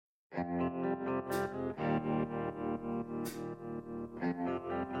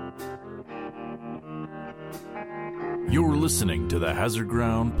You're listening to the Hazard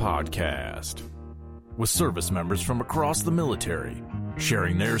Ground Podcast, with service members from across the military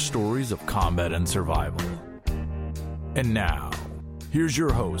sharing their stories of combat and survival. And now, here's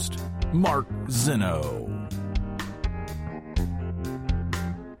your host, Mark Zinno.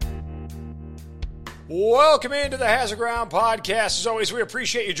 Welcome into the Hazard Ground Podcast. As always, we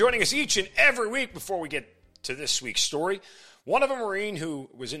appreciate you joining us each and every week. Before we get to this week's story, one of a Marine who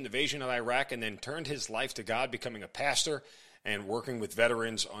was in the invasion of Iraq and then turned his life to God, becoming a pastor and working with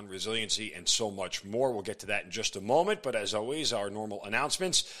veterans on resiliency and so much more. We'll get to that in just a moment, but as always, our normal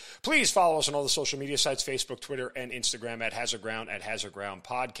announcements. Please follow us on all the social media sites, Facebook, Twitter, and Instagram at Hazard Ground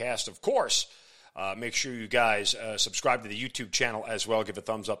Podcast. Of course, make sure you guys subscribe to the YouTube channel as well. Give a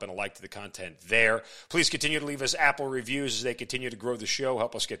thumbs up and a like to the content there. Please continue to leave us Apple reviews as they continue to grow the show,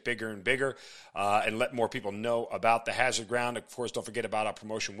 help us get bigger and bigger, and let more people know about the Hazard Ground. Of course, don't forget about our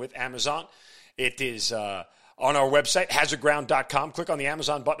promotion with Amazon. It is on our website, hazardground.com. Click on the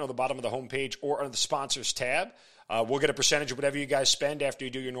Amazon button on the bottom of the homepage or on the sponsors tab. We'll get a percentage of whatever you guys spend after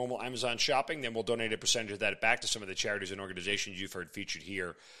you do your normal Amazon shopping. Then we'll donate a percentage of that back to some of the charities and organizations you've heard featured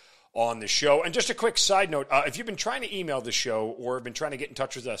here on the show. And just a quick side note, if you've been trying to email the show or have been trying to get in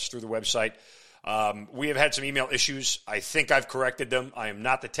touch with us through the website, we have had some email issues. I think I've corrected them. I am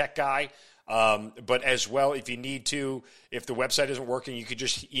not the tech guy. But as well, if you need to, if the website isn't working, you could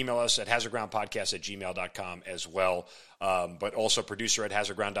just email us at hazardgroundpodcast@gmail.com as well. But also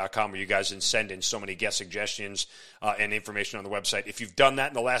producer@hazardground.com, where you guys can send in so many guest suggestions and information on the website. If you've done that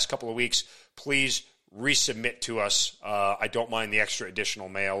in the last couple of weeks, please resubmit to us. I don't mind the extra additional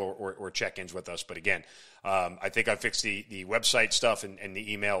mail or check-ins with us. But again, I think I fixed the website stuff and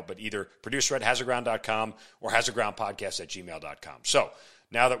the email, but either producer@hazardground.com or hazardgroundpodcast@gmail.com. So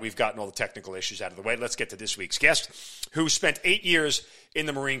now that we've gotten all the technical issues out of the way, let's get to this week's guest, who spent 8 years in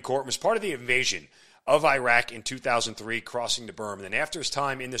the Marine Corps and was part of the invasion of Iraq in 2003, crossing the berm. And then after his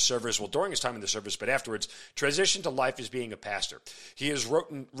time in the service, well, during his time in the service, but afterwards, transitioned to life as being a pastor. He has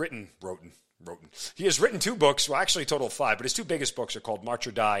He has written 2 books, well, actually a total of 5, but his 2 biggest books are called March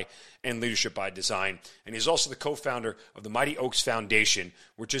or Die and Leadership by Design. And he's also the co-founder of the Mighty Oaks Foundation,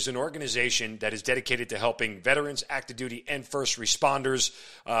 which is an organization that is dedicated to helping veterans, active duty, and first responders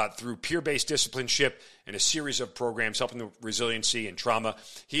through peer-based discipleship and a series of programs helping the resiliency and trauma.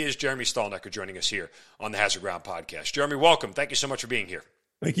 He is Jeremy Stalnecker joining us here on the Hazard Ground Podcast. Jeremy, welcome. Thank you so much for being here.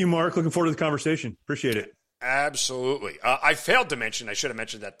 Thank you, Mark. Looking forward to the conversation. Appreciate it. Absolutely. I failed to mention, I should have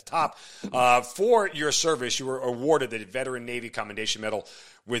mentioned at the top, for your service, you were awarded the Veteran Navy Commendation Medal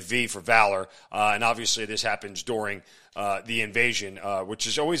with V for Valor. And obviously this happens during the invasion, which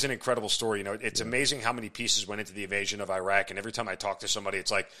is always an incredible story. You know, it's amazing how many pieces went into the invasion of Iraq. And every time I talk to somebody,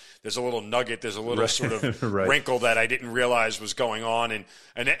 it's like there's a little nugget, there's a little sort of wrinkle that I didn't realize was going on. And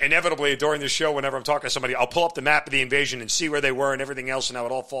inevitably during the show, whenever I'm talking to somebody, I'll pull up the map of the invasion and see where they were and everything else and how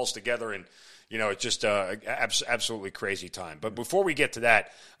it all falls together. And you know, it's just absolutely crazy time. But before we get to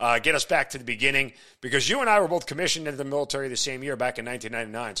that, get us back to the beginning, because you and I were both commissioned into the military the same year back in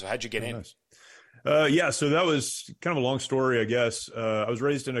 1999. So how'd you get in? Nice. So that was kind of a long story, I guess. I was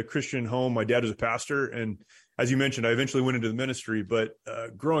raised in a Christian home. My dad was a pastor. And as you mentioned, I eventually went into the ministry. But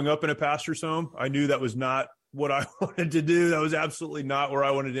growing up in a pastor's home, I knew that was not what I wanted to do. That was absolutely not where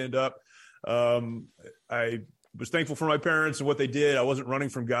I wanted to end up. I was thankful for my parents and what they did. I wasn't running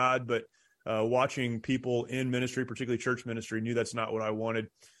from God, but watching people in ministry, particularly church ministry, knew that's not what I wanted.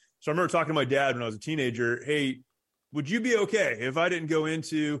 So I remember talking to my dad when I was a teenager, hey, would you be okay if I didn't go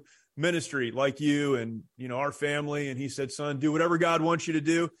into ministry like you and, you know, our family? And he said, son, do whatever God wants you to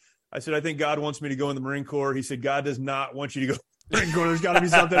do. I said, I think God wants me to go in the Marine Corps. He said, God does not want you to go in the Marine Corps. There's got to be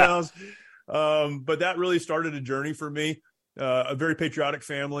something else. But that really started a journey for me. A very patriotic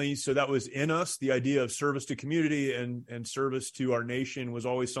family. So that was in us. The idea of service to community and service to our nation was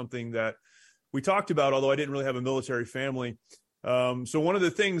always something that we talked about, although I didn't really have a military family. So one of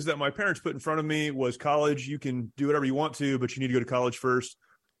the things that my parents put in front of me was college. You can do whatever you want to, but you need to go to college first.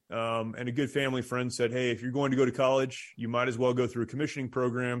 And a good family friend said, hey, if you're going to go to college, you might as well go through a commissioning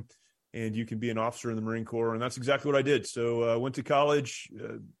program and you can be an officer in the Marine Corps. And that's exactly what I did. So I went to college,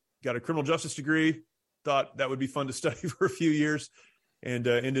 got a criminal justice degree, thought that would be fun to study for a few years, and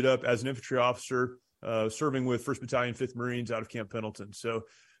ended up as an infantry officer serving with 1st Battalion, 5th Marines out of Camp Pendleton. So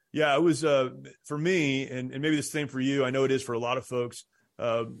yeah, it was for me, and maybe the same for you. I know it is for a lot of folks.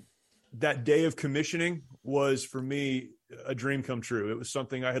 That day of commissioning was for me a dream come true. It was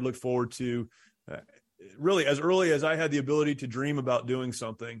something I had looked forward to really as early as I had the ability to dream about doing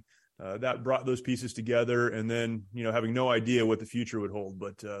something. That brought those pieces together, and then, you know, having no idea what the future would hold.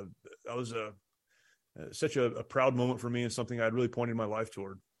 But such a proud moment for me and something I'd really pointed my life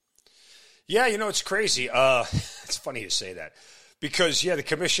toward. Yeah, it's crazy. It's funny you say that because, the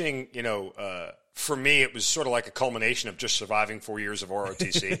commissioning, for me, it was sort of like a culmination of just surviving 4 years of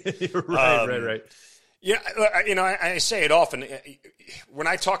ROTC. Right. Yeah, I say it often. When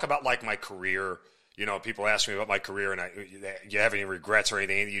I talk about, like, my career, people ask me about my career and you have any regrets or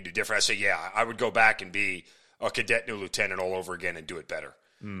anything that you do different? I say, yeah, I would go back and be a cadet new lieutenant all over again and do it better.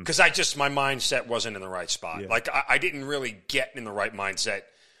 Because my mindset wasn't in the right spot. Yeah. Like, I didn't really get in the right mindset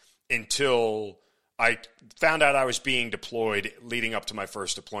until I found out I was being deployed leading up to my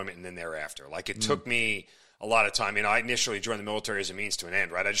first deployment and then thereafter. Like, it took me a lot of time. I initially joined the military as a means to an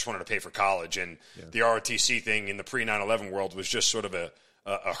end, right? I just wanted to pay for college. And the ROTC thing in the pre-9/11 world was just sort of a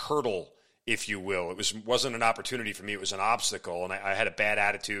hurdle, if you will. It wasn't an opportunity for me. It was an obstacle. And I had a bad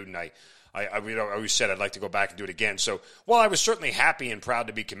attitude, and I always said I'd like to go back and do it again. So while I was certainly happy and proud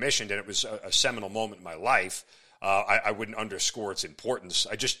to be commissioned, and it was a seminal moment in my life, I wouldn't underscore its importance.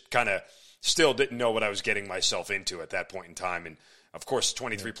 I just kind of still didn't know what I was getting myself into at that point in time. And, of course,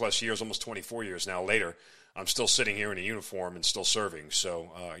 23 plus years, almost 24 years now later, I'm still sitting here in a uniform and still serving. So,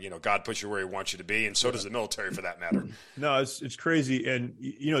 God puts you where he wants you to be, and so does the military for that matter. No, it's crazy. And,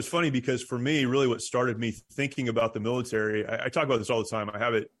 it's funny because for me, really what started me thinking about the military, I talk about this all the time. I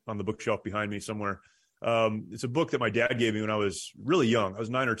have it on the bookshelf behind me somewhere. It's a book that my dad gave me when I was really young. I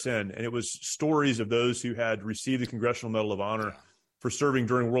was 9 or 10, and it was stories of those who had received the Congressional Medal of Honor for serving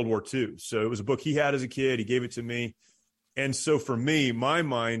during World War II. So it was a book he had as a kid. He gave it to me. And so for me, my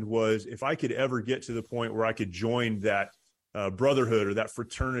mind was, if I could ever get to the point where I could join that brotherhood or that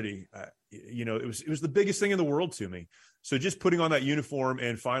fraternity, it was the biggest thing in the world to me. So just putting on that uniform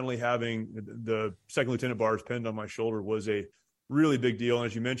and finally having the second lieutenant bars pinned on my shoulder was a really big deal. And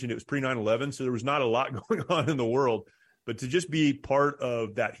as you mentioned, it was pre-9/11, so there was not a lot going on in the world. But to just be part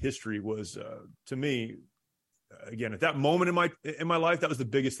of that history was, to me, again, at that moment in my life, that was the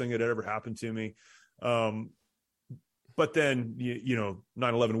biggest thing that had ever happened to me. But then,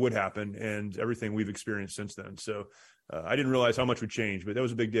 9/11 would happen and everything we've experienced since then. So I didn't realize how much would change, but that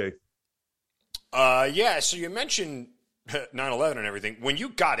was a big day. So you mentioned 9/11 and everything. When you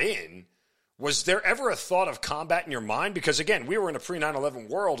got in, was there ever a thought of combat in your mind? Because, again, we were in a pre-9/11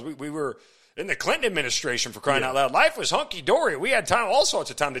 world. We were in the Clinton administration, for crying out loud. Life was hunky-dory. We had all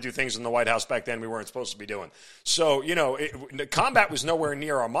sorts of time to do things in the White House back then we weren't supposed to be doing. So, combat was nowhere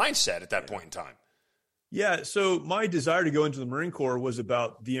near our mindset at that point in time. Yeah, so my desire to go into the Marine Corps was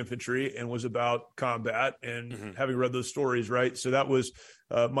about the infantry and was about combat and having read those stories, right? So that was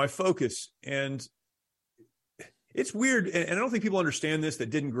my focus. And it's weird, and I don't think people understand this that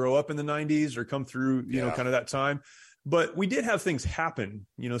didn't grow up in the 90s or come through, kind of that time. But we did have things happen.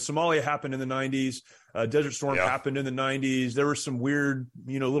 Somalia happened in the 90s. Desert Storm happened in the 90s. There were some weird,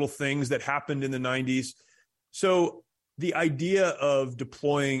 little things that happened in the 90s. So the idea of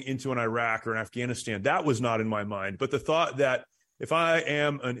deploying into an Iraq or an Afghanistan, that was not in my mind. But the thought that if I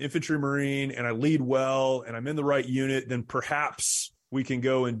am an infantry Marine and I lead well and I'm in the right unit, then perhaps we can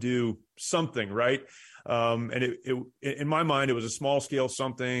go and do something, right? And it in my mind, it was a small scale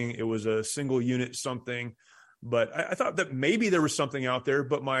something. It was a single unit something. But I thought that maybe there was something out there.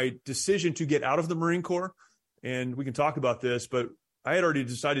 But my decision to get out of the Marine Corps, and we can talk about this, but I had already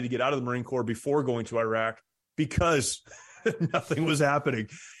decided to get out of the Marine Corps before going to Iraq because nothing was happening.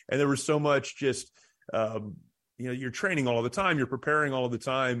 And there was so much just, you're training all the time, you're preparing all the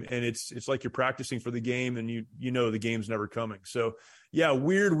time, and it's like you're practicing for the game and the game's never coming. So yeah,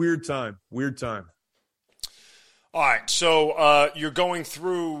 weird time. All right, so you're going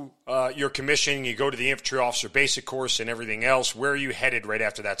through your commission, you go to the infantry officer basic course and everything else. Where are you headed right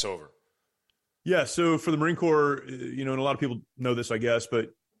after that's over? Yeah, so for the Marine Corps, and a lot of people know this, I guess, but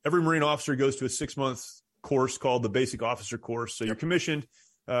every Marine officer goes to a 6-month course called the basic officer course. So you're commissioned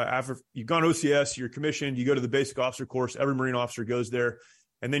after you've gone OCS, you're commissioned, you go to the basic officer course. Every Marine officer goes there.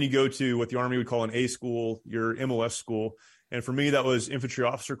 And then you go to what the Army would call an A school, your MOS school. And for me, that was infantry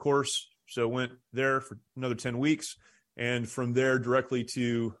officer course. So went there for another 10 weeks. And from there directly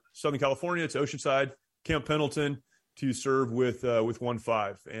to Southern California, to Oceanside, Camp Pendleton, to serve with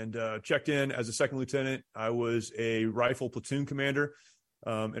 1-5. And checked in as a second lieutenant. I was a rifle platoon commander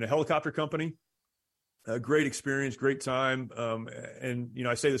in a helicopter company. A great experience, great time. And,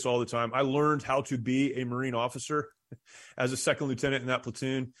 I say this all the time. I learned how to be a Marine officer as a second lieutenant in that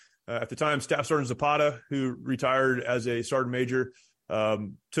platoon. At the time, Staff Sergeant Zapata, who retired as a sergeant major,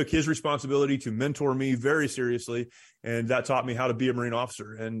 took his responsibility to mentor me very seriously. And that taught me how to be a Marine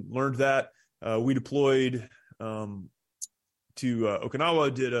officer, and learned that. We deployed to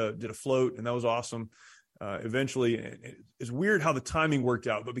Okinawa, did a float, and that was awesome. eventually, it's weird how the timing worked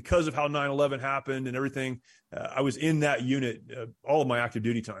out, but because of how 9/11 happened and everything, I was in that unit all of my active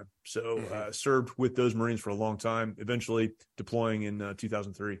duty time. So served with those Marines for a long time, eventually deploying in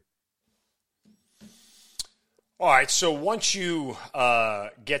 2003. All right, so once you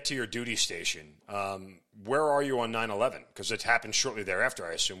get to your duty station, where are you on 9/11? Because it happened shortly thereafter,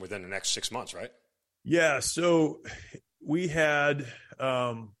 I assume, within the next 6 months, right? Yeah, so we had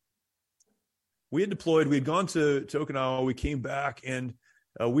deployed. We had gone to Okinawa. We came back, and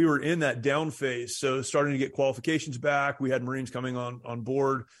we were in that down phase. So starting to get qualifications back. We had Marines coming on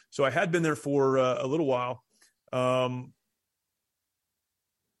board. So I had been there for a little while.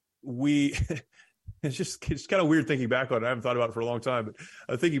 It's kind of weird thinking back on it. I haven't thought about it for a long time,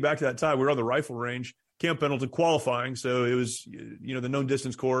 but thinking back to that time, we were on the rifle range, Camp Pendleton, qualifying. So it was, the known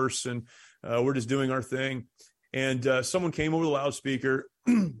distance course, and we're just doing our thing. And someone came over the loudspeaker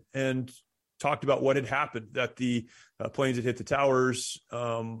and talked about what had happened, that the planes had hit the towers.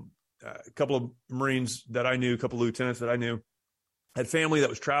 A couple of Marines that I knew, a couple of lieutenants that I knew, had family that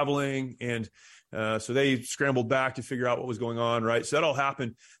was traveling, and so they scrambled back to figure out what was going on, right? So that all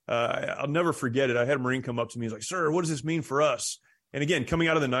happened. I'll never forget it. I had a Marine come up to me. He's like, "Sir, what does this mean for us?" And again, coming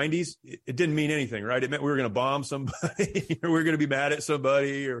out of the 90s, it didn't mean anything, right? It meant we were going to bomb somebody, or we were going to be mad at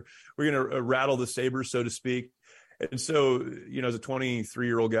somebody, or we're going to rattle the sabers, so to speak. And so, as a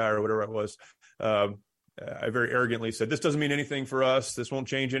 23-year-old guy or whatever I was, I very arrogantly said, "This doesn't mean anything for us. This won't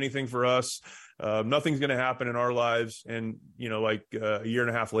change anything for us. Nothing's going to happen in our lives." And, like a year and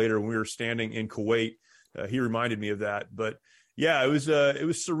a half later, when we were standing in Kuwait, he reminded me of that. But yeah, it was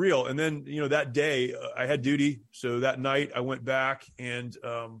surreal. And then, that day I had duty. So that night I went back, and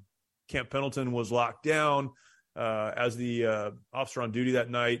Camp Pendleton was locked down as the officer on duty that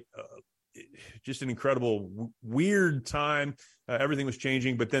night. Just an incredible, weird time. Everything was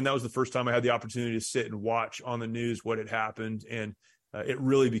changing, but then that was the first time I had the opportunity to sit and watch on the news what had happened, and it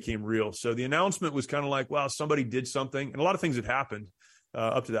really became real. So the announcement was kind of like, wow, somebody did something, and a lot of things had happened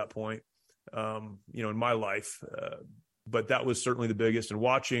up to that point, in my life. But that was certainly the biggest. And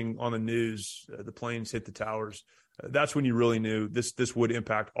watching on the news, the planes hit the towers, that's when you really knew this would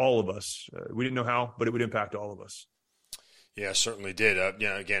impact all of us. We didn't know how, but it would impact all of us. Yeah, certainly did.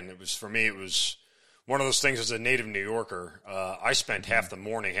 Again, it was one of those things as a native New Yorker. I spent half the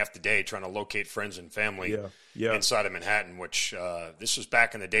morning, half the day trying to locate friends and family inside of Manhattan, which this was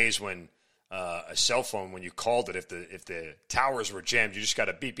back in the days when a cell phone, when you called it, if the towers were jammed, you just got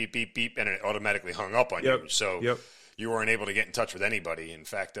a beep, beep, beep, beep, and it automatically hung up on you. So you weren't able to get in touch with anybody. In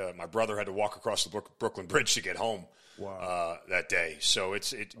fact, my brother had to walk across the Brooklyn Bridge to get home that day. So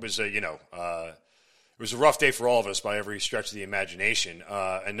it was it was a rough day for all of us by every stretch of the imagination,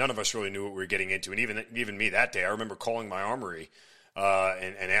 and none of us really knew what we were getting into. And even me that day, I remember calling my armory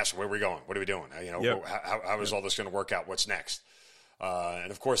and asking, "Where are we going? What are we doing? How is all this going to work out? What's next?" And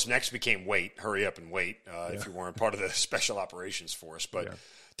of course, next became wait, hurry up and wait if you weren't part of the special operations force. But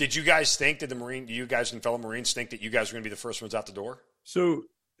did you guys think, you guys and fellow Marines think that you guys were going to be the first ones out the door? So,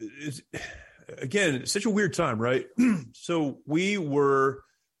 again, such a weird time, right? So we were.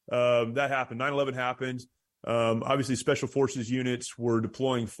 That happened. 9/11 happened. Obviously, special forces units were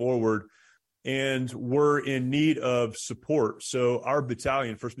deploying forward and were in need of support. So our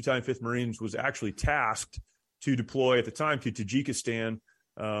battalion, 1st Battalion, 5th Marines, was actually tasked to deploy at the time to Tajikistan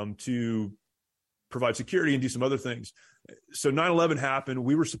to provide security and do some other things. So 9/11 happened.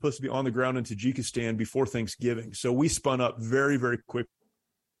 We were supposed to be on the ground in Tajikistan before Thanksgiving. So we spun up very, very quickly.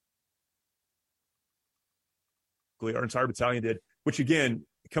 Our entire battalion did, which again,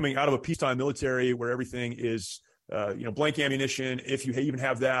 coming out of a peacetime military where everything is, blank ammunition. If you even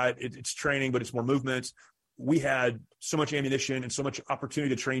have that, it's training, but it's more movement. We had so much ammunition and so much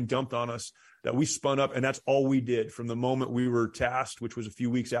opportunity to train dumped on us that we spun up, and that's all we did from the moment we were tasked, which was a few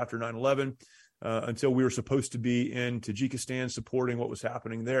weeks after 9/11, until we were supposed to be in Tajikistan supporting what was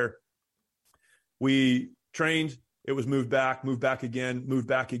happening there. We trained. It was moved back again.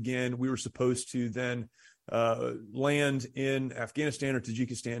 We were supposed to then land in Afghanistan or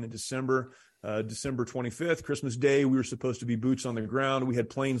Tajikistan in December 25th, Christmas Day. We were supposed to be boots on the ground. We had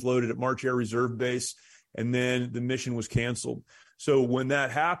planes loaded at March Air Reserve Base, and then the mission was canceled. So when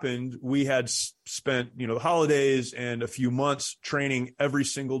that happened, we had spent, the holidays and a few months training every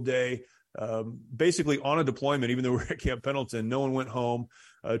single day, basically on a deployment, even though we were at Camp Pendleton. No one went home,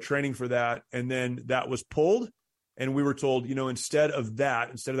 training for that. And then that was pulled. And we were told, instead of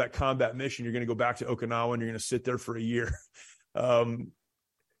that combat mission, you're going to go back to Okinawa and you're going to sit there for a year.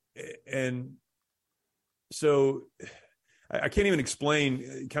 And so I can't even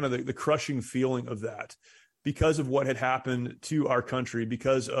explain kind of the crushing feeling of that, because of what had happened to our country,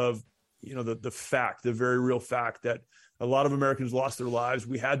 because of the very real fact that a lot of Americans lost their lives.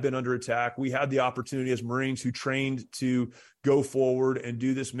 We had been under attack. We had the opportunity as Marines who trained to go forward and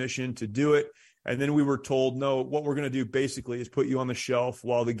do this mission to do it. And then we were told, no, what we're going to do basically is put you on the shelf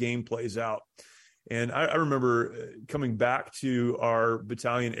while the game plays out. And I remember coming back to our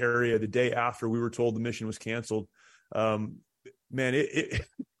battalion area the day after we were told the mission was canceled. It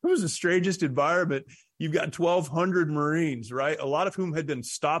was the strangest environment. You've got 1,200 Marines, right? A lot of whom had been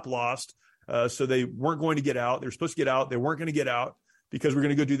stop lost. So they weren't going to get out. They were supposed to get out. They weren't going to get out because we're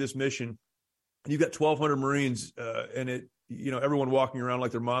going to go do this mission. And you've got 1,200 Marines and everyone walking around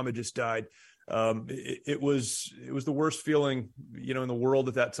like their mom had just died. It was the worst feeling, in the world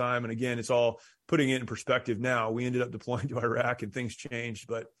at that time. And again, it's all putting it in perspective now. We ended up deploying to Iraq and things changed.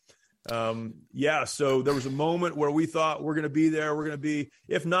 But so there was a moment where we thought we're going to be there. We're going to be,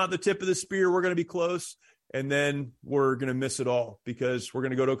 if not the tip of the spear, we're going to be close. And then we're going to miss it all because we're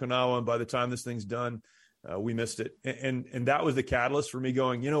going to go to Okinawa. And by the time this thing's done, we missed it. And that was the catalyst for me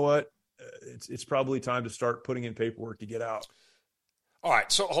going, you know what? It's probably time to start putting in paperwork to get out. All right,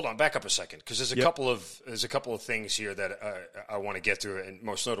 so hold on, back up a second, because there's a couple of things here that I want to get to, and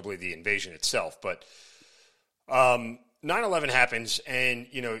most notably the invasion itself. But 9/11 happens, and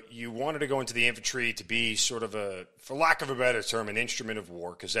you wanted to go into the infantry to be sort of for lack of a better term, an instrument of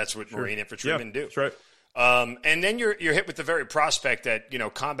war, because that's what Marine infantrymen do. That's right. And then you're hit with the very prospect that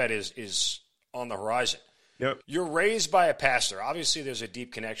combat is on the horizon. Yep. You're raised by a pastor. Obviously, there's a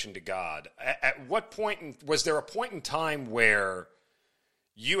deep connection to God. At what point was there a point in time where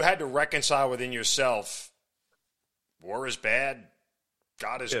you had to reconcile within yourself, war is bad,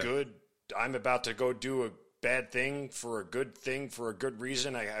 God is good, I'm about to go do a bad thing for a good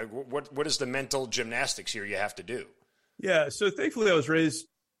reason? What is the mental gymnastics here you have to do? Yeah, so thankfully I was raised,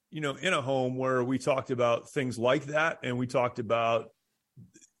 in a home where we talked about things like that, and we talked about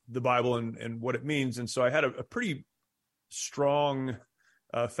the Bible and what it means. And so I had a pretty strong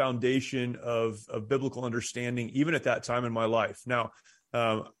foundation of biblical understanding, even at that time in my life. Now,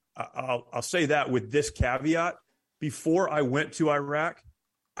 I'll say that with this caveat: before I went to Iraq,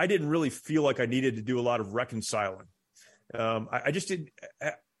 I didn't really feel like I needed to do a lot of reconciling. I just did,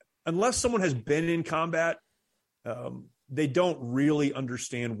 unless someone has been in combat. They don't really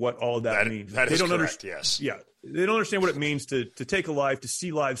understand what all of that means. That they is don't correct, yes. Yeah, they don't understand what it means to take a life, to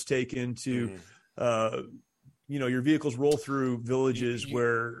see lives taken, to your vehicles roll through villages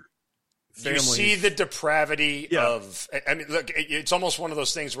where families. You see the depravity of. I mean, look, it's almost one of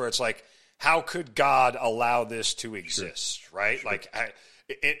those things where it's like, how could God allow this to exist, right? Sure. Like,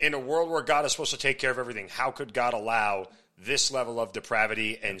 in a world where God is supposed to take care of everything, how could God allow this level of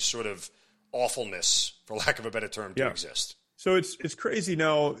depravity and sort of awfulness, for lack of a better term, to exist? So it's crazy.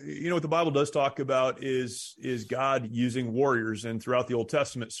 Now, what the Bible does talk about is God using warriors, and throughout the Old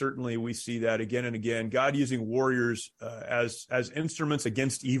Testament, certainly we see that again and again. God using warriors as instruments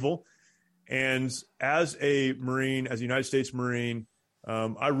against evil. And as a Marine, as a United States Marine,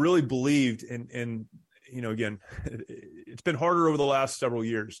 I really believed, and again, it's been harder over the last several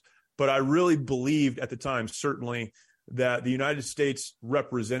years, but I really believed at the time, certainly, that the United States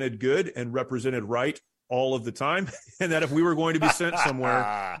represented good and represented right all of the time, and that if we were going to be sent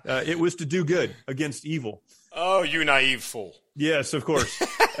somewhere, it was to do good against evil. Oh, you naive fool. Yes, of course.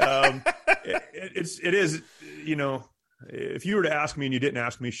 It is, if you were to ask me and you didn't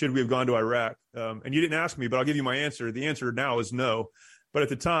ask me, should we have gone to Iraq? And you didn't ask me, but I'll give you my answer. The answer now is no. But at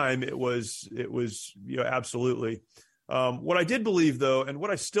the time it was absolutely. What I did believe, though, and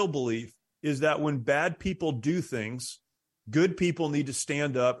what I still believe, is that when bad people do things, good people need to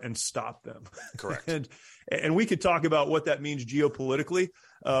stand up and stop them. Correct. and we could talk about what that means geopolitically.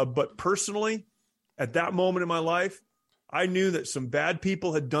 But personally, at that moment in my life, I knew that some bad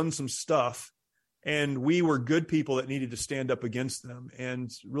people had done some stuff, and we were good people that needed to stand up against them,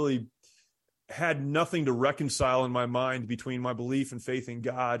 and really had nothing to reconcile in my mind between my belief and faith in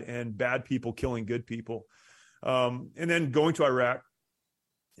God and bad people killing good people. And then going to Iraq,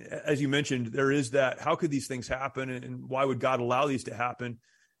 as you mentioned, there is that, how could these things happen, and why would God allow these to happen?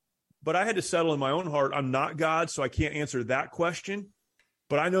 But I had to settle in my own heart, I'm not God, so I can't answer that question.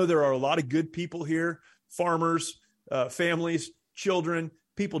 But I know there are a lot of good people here, farmers, families, children,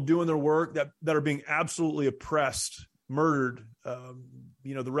 people doing their work that are being absolutely oppressed, murdered,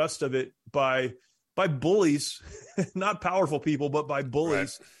 the rest of it by bullies, not powerful people, but by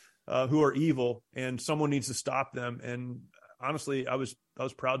bullies, right, who are evil, and someone needs to stop them. And honestly, I was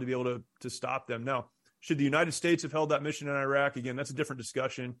proud to be able to stop them. Now, should the United States have held that mission in Iraq? Again, that's a different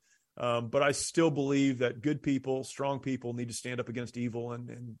discussion. But I still believe that good people, strong people, need to stand up against evil.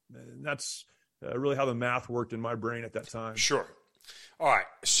 And that's really how the math worked in my brain at that time. Sure. All right.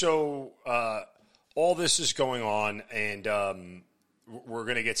 So all this is going on, and we're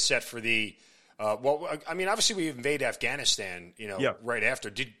going to get set for the obviously we invade Afghanistan, right after.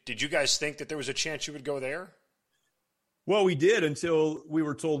 Did you guys think that there was a chance you would go there? Well, we did until we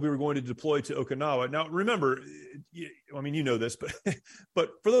were told we were going to deploy to Okinawa. Now, remember, you know this, but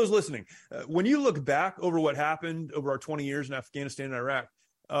for those listening, when you look back over what happened over our 20 years in Afghanistan and Iraq,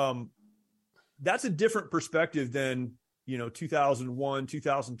 that's a different perspective than, 2001,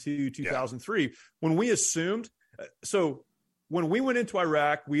 2002, 2003, when we assumed. So when we went into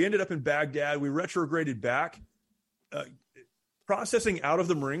Iraq, we ended up in Baghdad, we retrograded back. Processing out of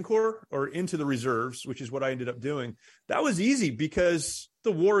the Marine Corps or into the reserves, which is what I ended up doing, that was easy because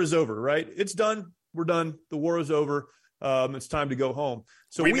the war is over, right? It's done. We're done. The war is over. It's time to go home.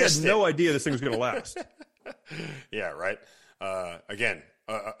 So we had no idea this thing was going to last. Yeah, right. Again,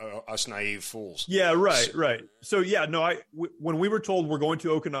 us naive fools. Yeah, right. So when we were told we're going to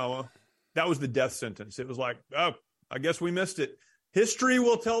Okinawa, that was the death sentence. It was like, oh, I guess we missed it. History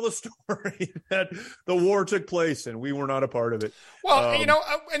will tell the story that the war took place and we were not a part of it. Well,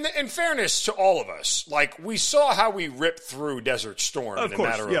 in fairness to all of us, like we saw how we ripped through Desert Storm in a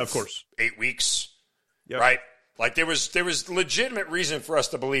matter of 8 weeks, right? Like there was legitimate reason for us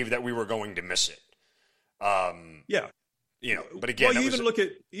to believe that we were going to miss it. But again, well,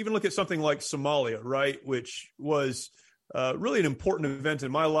 you look at something like Somalia, right? Which was really an important event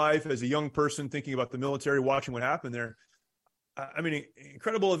in my life as a young person thinking about the military, watching what happened there. I mean,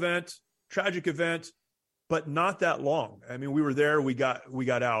 incredible event, tragic event, but not that long. I mean, we were there, we got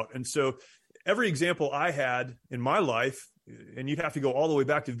out. And so every example I had in my life, and you'd have to go all the way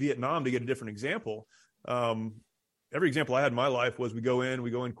back to Vietnam to get a different example. Every example I had in my life was we go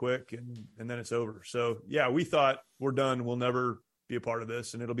in quick and then it's over. So yeah, we thought we're done. We'll never be a part of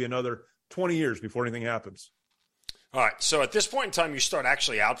this. And it'll be another 20 years before anything happens. All right. So at this point in time, you start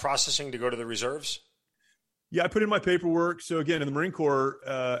actually out processing to go to the reserves? Yeah, I put in my paperwork. So again, in the Marine Corps,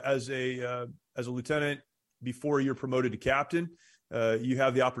 as a lieutenant, before you're promoted to captain, you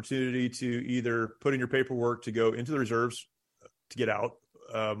have the opportunity to either put in your paperwork to go into the reserves to get out,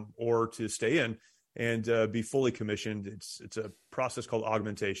 or to stay in and be fully commissioned. It's a process called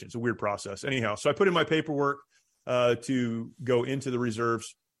augmentation. It's a weird process. Anyhow, so I put in my paperwork to go into the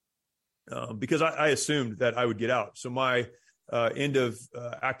reserves because I assumed that I would get out. So my end of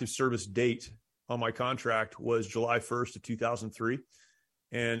active service date on my contract was July 1st of 2003.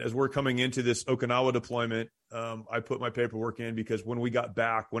 And as we're coming into this Okinawa deployment, I put my paperwork in because when we got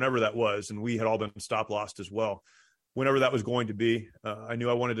back, whenever that was, and we had all been stop lost as well, whenever that was going to be, I knew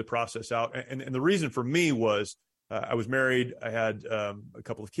I wanted to process out. And the reason for me was I was married, I had a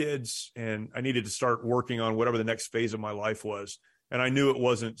couple of kids, and I needed to start working on whatever the next phase of my life was. And I knew it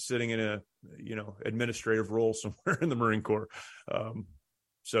wasn't sitting in a, administrative role somewhere in the Marine Corps.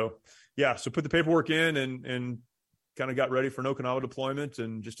 So put the paperwork in and kind of got ready for an Okinawa deployment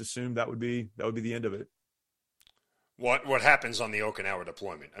and just assumed that would be the end of it. What happens on the Okinawa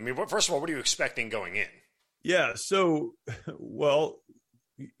deployment? I mean, first of all, what are you expecting going in? Yeah. So, well,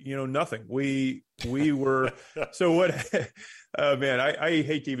 nothing. We were, so what, man, I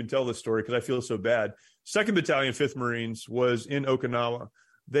hate to even tell this story because I feel so bad. 2nd Battalion, 5th Marines was in Okinawa.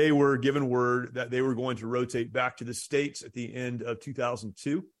 They were given word that they were going to rotate back to the States at the end of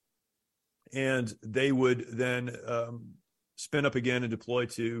 2002. And they would then spin up again and deploy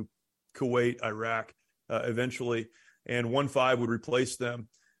to Kuwait, Iraq, eventually. And 1-5 would replace them.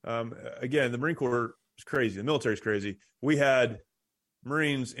 Again, the Marine Corps is crazy. The military is crazy. We had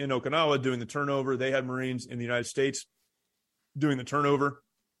Marines in Okinawa doing the turnover. They had Marines in the United States doing the turnover.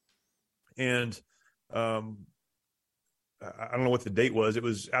 And I don't know what the date was. It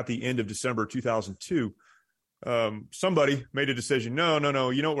was at the end of December 2002. Somebody made a decision. No.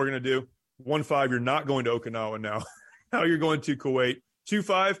 You know what we're going to do? 1-5, you're not going to Okinawa now. Now you're going to Kuwait.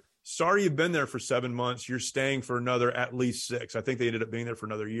 2-5, sorry you've been there for 7 months. You're staying for another at least 6. I think they ended up being there for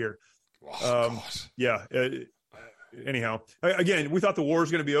another year. Anyhow, again, we thought the war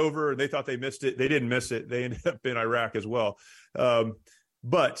was going to be over. They thought they missed it. They didn't miss it. They ended up in Iraq as well.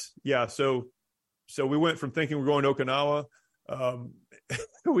 But yeah, so we went from thinking we're going to Okinawa.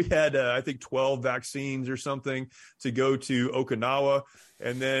 We had, I think 12 vaccines or something to go to Okinawa.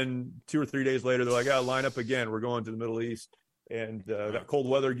 And then 2 or 3 days later, they're like, line up again. We're going to the Middle East. And that cold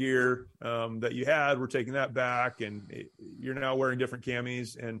weather gear that you had, we're taking that back. And you're now wearing different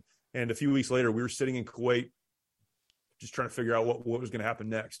camis. And a few weeks later, we were sitting in Kuwait just trying to figure out what was going to happen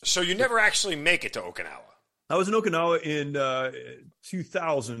next. So you never actually make it to Okinawa? I was in Okinawa in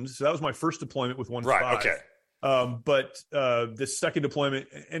 2000. So that was my first deployment with 1-5. Right, okay. But the second deployment,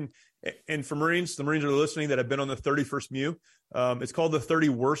 and for Marines, the Marines that are listening that have been on the 31st MEU, it's called the 30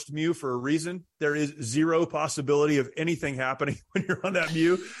 worst MEU for a reason. There is zero possibility of anything happening when you're on that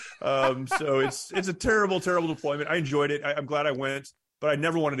MEU. So it's a terrible, terrible deployment. I enjoyed it. I'm glad I went, but I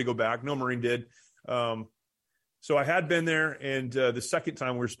never wanted to go back. No Marine did. So I had been there, and the second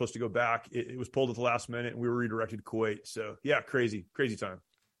time we were supposed to go back, it was pulled at the last minute, and we were redirected to Kuwait. So yeah, crazy time.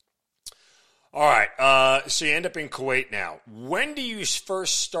 All right. So you end up in Kuwait now. When do you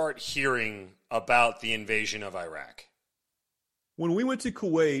first start hearing about the invasion of Iraq? When we went to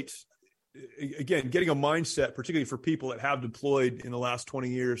Kuwait, again, getting a mindset, particularly for people that have deployed in the last 20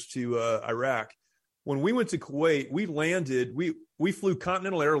 years to Iraq. When we went to Kuwait, we landed, we flew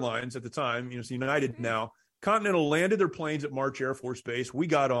Continental Airlines at the time, it's United now. Continental landed their planes at March Air Force Base. We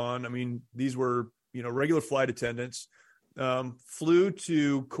got on. I mean, these were, regular flight attendants, flew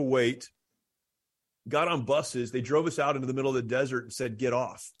to Kuwait, got on buses. They drove us out into the middle of the desert and said, get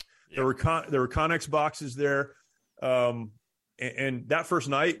off. Yep. There were Connex boxes there. And that first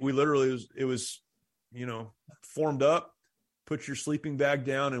night, we literally, it was, formed up, put your sleeping bag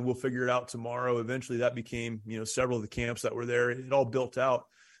down, and we'll figure it out tomorrow. Eventually that became, several of the camps that were there. It all built out.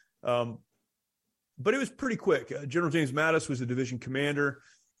 But it was pretty quick. General James Mattis was the division commander,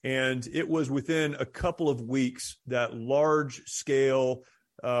 and it was within a couple of weeks that large scale,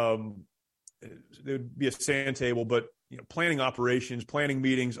 there would be a sand table, but planning operations, planning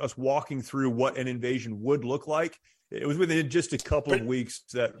meetings, us walking through what an invasion would look like. It was within just a couple of weeks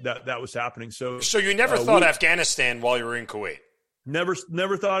that was happening. So you never thought Afghanistan while you were in Kuwait?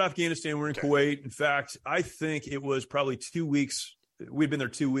 Never thought Afghanistan. We're in Kuwait. In fact, I think it was probably 2 weeks. We'd been there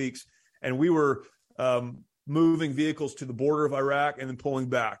 2 weeks, and we were moving vehicles to the border of Iraq and then pulling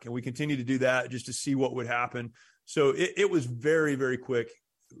back. And we continued to do that just to see what would happen. So it was very, very quick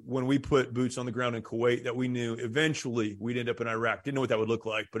when we put boots on the ground in Kuwait that we knew eventually we'd end up in Iraq. Didn't know what that would look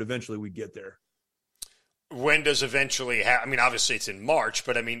like, but eventually we'd get there. When does eventually I mean, obviously it's in March,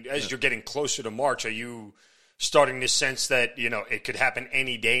 but I mean, as you're getting closer to March, are you starting to sense that, it could happen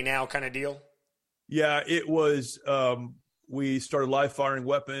any day now kind of deal? Yeah, it was, we started live firing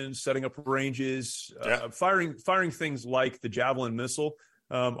weapons, setting up ranges, firing things like the Javelin missile.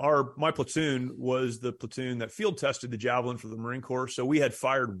 My platoon was the platoon that field tested the Javelin for the Marine Corps. So we had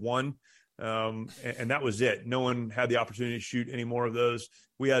fired one, and that was it. No one had the opportunity to shoot any more of those.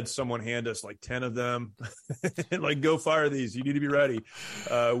 We had someone hand us like 10 of them and like, go fire these. You need to be ready.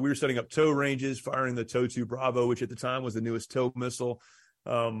 We were setting up tow ranges, firing the TOW 2 Bravo, which at the time was the newest tow missile.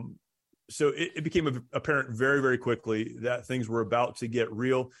 So it became apparent very, very quickly that things were about to get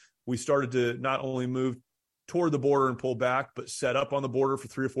real. We started to not only move toward the border and pull back, but set up on the border for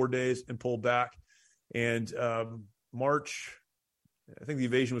 3 or 4 days and pull back. And March, I think the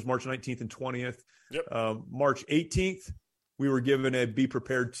invasion was March 19th and 20th. Yep. March 18th, we were given a Be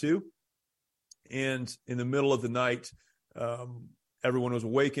Prepared 2. And in the middle of the night, everyone was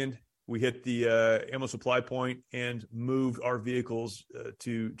awakened. We hit the ammo supply point and moved our vehicles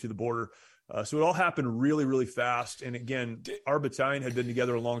to the border. So it all happened really, really fast. And again, our battalion had been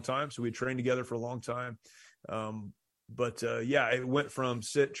together a long time, so we trained together for a long time. But it went from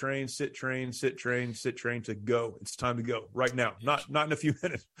sit, train to go. It's time to go right now. Not in a few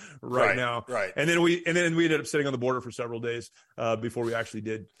minutes, right now. Right. And then we ended up sitting on the border for several days before we actually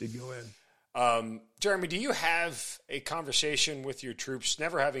did go in. Jeremy, do you have a conversation with your troops,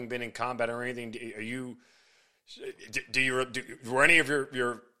 never having been in combat or anything? Were any of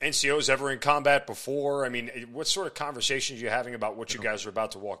your NCOs ever in combat before? I mean, what sort of conversations are you having about what you guys are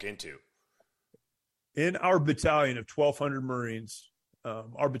about to walk into? In our battalion of 1,200 Marines,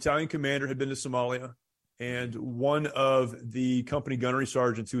 our battalion commander had been to Somalia, and one of the company gunnery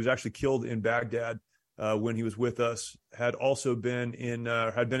sergeants who was actually killed in Baghdad when he was with us had also been in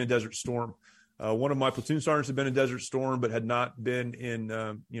Desert Storm. One of my platoon sergeants had been in Desert Storm, but had not been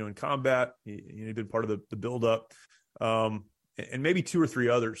in combat. He'd been part of the buildup, and maybe 2 or 3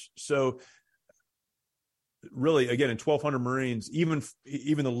 others. So really, again, in 1,200 Marines, even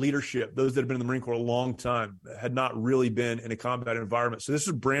the leadership, those that have been in the Marine Corps a long time, had not really been in a combat environment. So this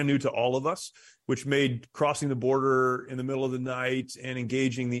was brand new to all of us, which made crossing the border in the middle of the night and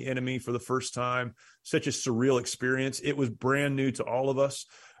engaging the enemy for the first time such a surreal experience. It was brand new to all of us.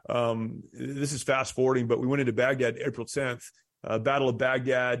 This is fast forwarding, but we went into Baghdad April 10th, Battle of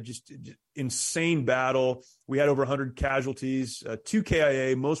Baghdad, just insane battle. We had over 100 casualties, 2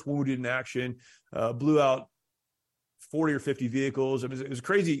 KIA, most wounded in action, blew out 40 or 50 vehicles. It was a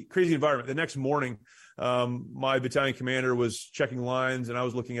crazy environment. The next morning, my battalion commander was checking lines, and I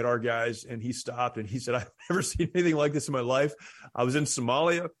was looking at our guys, and he stopped and he said, I've never seen anything like this in my life. I was in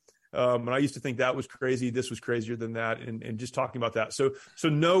Somalia. And I used to think that was crazy. This was crazier than that. And just talking about that. So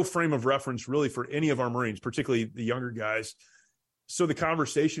no frame of reference really for any of our Marines, particularly the younger guys. So the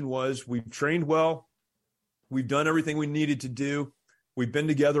conversation was, we've trained well. We've done everything we needed to do. We've been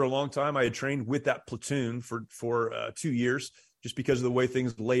together a long time. I had trained with that platoon for 2 years, just because of the way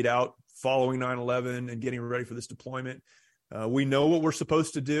things laid out following 9/11 and getting ready for this deployment. We know what we're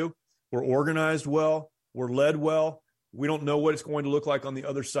supposed to do. We're organized well. We're led well. We don't know what it's going to look like on the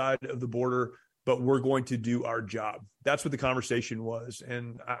other side of the border, but we're going to do our job. That's what the conversation was.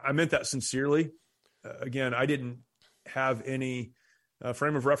 And I meant that sincerely. Again, I didn't have any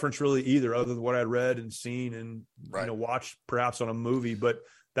frame of reference really either, other than what I'd read and seen and watched perhaps on a movie. But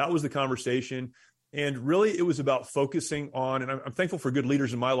that was the conversation. And really it was about focusing on, and I'm thankful for good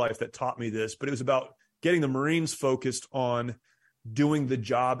leaders in my life that taught me this, but it was about getting the Marines focused on doing the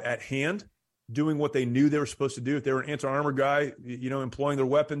job at hand, doing what they knew they were supposed to do. If they were an anti-armor guy, employing their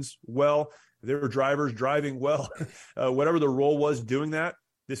weapons well, if they were drivers, driving well, whatever the role was, doing that.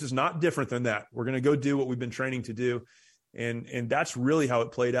 This is not different than that. We're going to go do what we've been training to do. And that's really how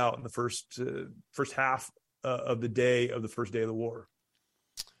it played out in the first half of the day of the first day of the war.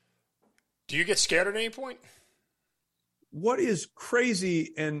 Do you get scared at any point? What is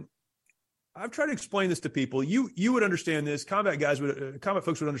crazy, and I've tried to explain this to people. You would understand this. Combat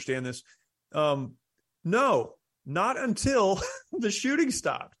folks would understand this. No, not until the shooting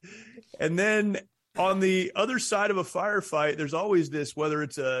stopped. And then on the other side of a firefight, there's always this, whether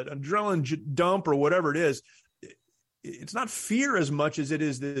it's an adrenaline dump or whatever it is, it's not fear as much as it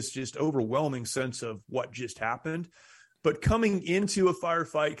is this just overwhelming sense of what just happened. But coming into a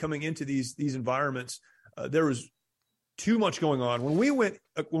firefight, coming into these environments, there was too much going on.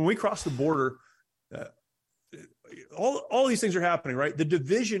 When we crossed the border, all these things are happening, right? The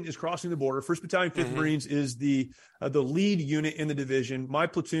division is crossing the border. 1st Battalion, 5th Marines is the lead unit in the division. My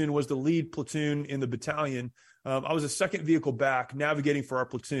platoon was the lead platoon in the battalion. I was a second vehicle back, navigating for our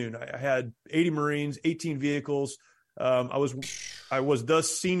platoon. I had 80 Marines, 18 vehicles. I was the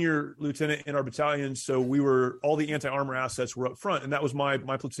senior lieutenant in our battalion, so all the anti-armor assets were up front, and that was my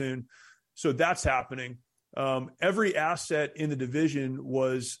platoon. So that's happening. Every asset in the division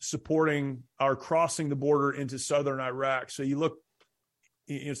was supporting our crossing the border into southern Iraq. So you look,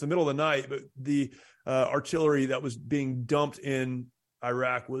 it's the middle of the night, but the artillery that was being dumped in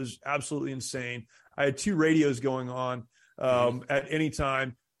Iraq was absolutely insane. I had 2 radios going on at any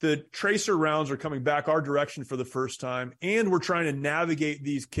time. The tracer rounds are coming back our direction for the first time, and we're trying to navigate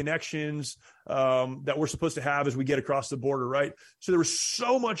these connections that we're supposed to have as we get across the border, right? So there was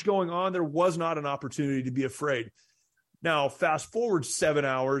so much going on. There was not an opportunity to be afraid. Now, fast forward 7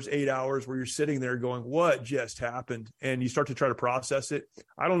 hours, 8 hours, where you're sitting there going, what just happened? And you start to try to process it.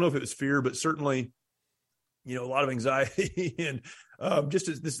 I don't know if it was fear, but certainly, a lot of anxiety and just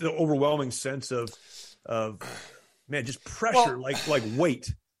this overwhelming sense of man, just pressure, like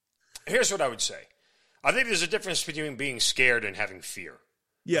weight. Here's what I would say. I think there's a difference between being scared and having fear.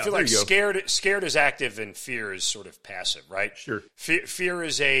 Yeah, I feel like scared is active and fear is sort of passive, right? Sure. Fear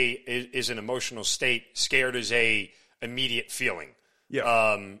is an emotional state. Scared is a immediate feeling.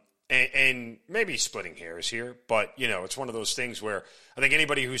 Yeah. And maybe splitting hairs here, but it's one of those things where I think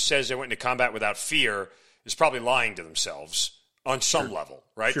anybody who says they went into combat without fear is probably lying to themselves on some level,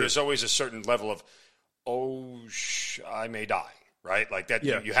 right? Sure. There's always a certain level of, I may die. Right? Like that,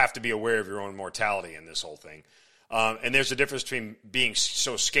 yeah. You have to be aware of your own mortality in this whole thing. And there's a difference between being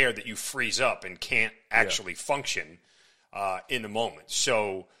so scared that you freeze up and can't actually function in the moment.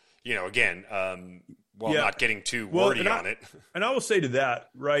 So, again, not getting too wordy on it. And I will say to that,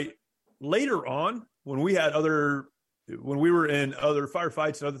 right, later on, when we were in other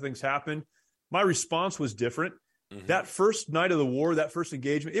firefights and other things happened, my response was different. Mm-hmm. That first night of the war, that first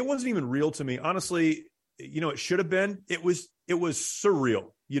engagement, it wasn't even real to me. Honestly, it should have been. It was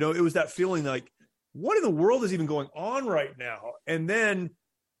surreal. It was that feeling like, what in the world is even going on right now? And then,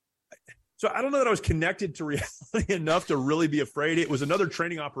 so I don't know that I was connected to reality enough to really be afraid. It was another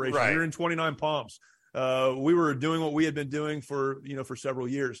training operation. Right. We were in 29 Palms. We were doing what we had been doing for several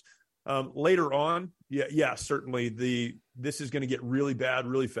years. Later on, certainly this is going to get really bad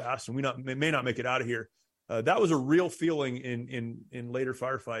really fast, and we may not make it out of here. That was a real feeling in later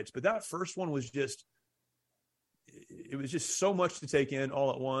firefights, but that first one was just. It was just so much to take in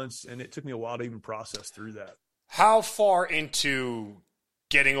all at once, and it took me a while to even process through that. How far into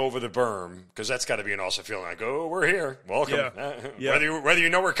getting over the berm, because that's got to be an awesome feeling, like, we're here, welcome. Yeah. Whether you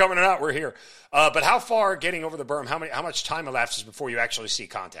know we're coming or not, we're here. But how far getting over the berm, how much time elapses before you actually see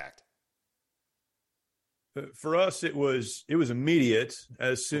contact? For us, it was immediate.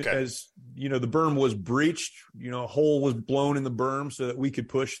 As soon as, the berm was breached, a hole was blown in the berm so that we could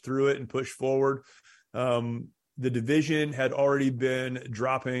push through it and push forward. The division had already been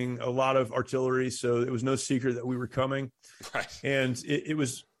dropping a lot of artillery, so it was no secret that we were coming. Right. And it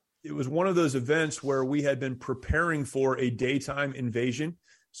was one of those events where we had been preparing for a daytime invasion.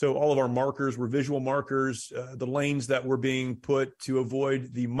 So all of our markers were visual markers. The lanes that were being put to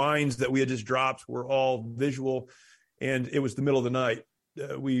avoid the mines that we had just dropped were all visual. And it was the middle of the night.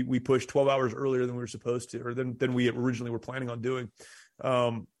 We pushed 12 hours earlier than we were supposed to, or than we originally were planning on doing.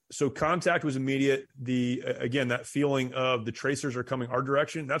 So contact was immediate. Again, that feeling of the tracers are coming our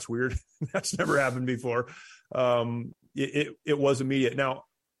direction, that's weird. That's never happened before. It was immediate. Now,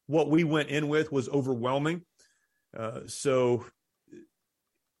 what we went in with was overwhelming. So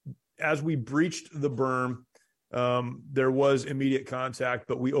as we breached the berm, there was immediate contact,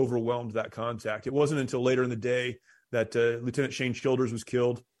 but we overwhelmed that contact. It wasn't until later in the day that Lieutenant Shane Childers was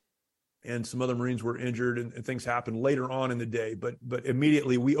killed and some other Marines were injured, and things happened later on in the day. But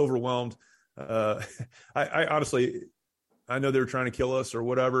immediately we overwhelmed. I honestly, I know they were trying to kill us or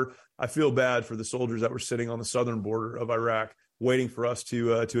whatever. I feel bad for the soldiers that were sitting on the southern border of Iraq, waiting for us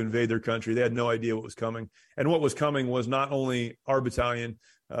to invade their country. They had no idea what was coming. And what was coming was not only our battalion,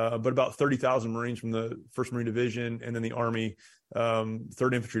 but about 30,000 Marines from the 1st Marine Division and then the Army,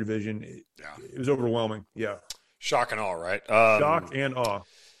 3rd Infantry Division. It was overwhelming. Yeah. Shock and awe, right? Shock and awe.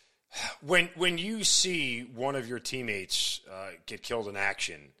 When you see one of your teammates get killed in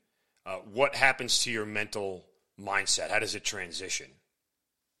action, what happens to your mental mindset? How does it transition?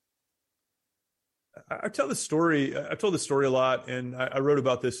 I tell the story. I've told this story a lot, and I wrote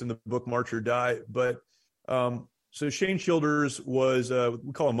about this in the book March or Die. But so Shane Childers was,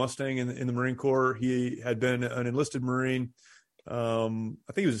 we call him Mustang in the Marine Corps. He had been an enlisted Marine. I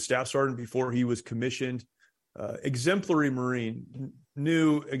think he was a staff sergeant before he was commissioned. Exemplary Marine,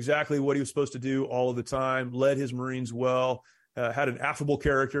 knew exactly what he was supposed to do all of the time, led his Marines well, had an affable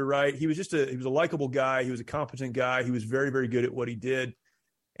character, right? He was he was a likable guy. He was a competent guy. He was very, very good at what he did.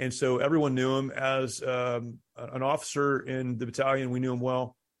 And so everyone knew him as an officer in the battalion. We knew him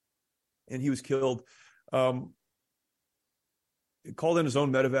well, and he was killed. Called in his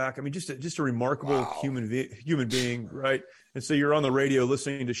own medevac. I mean, just a remarkable human being, right? And so you're on the radio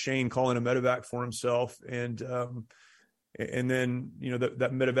listening to Shane calling a medevac for himself, and then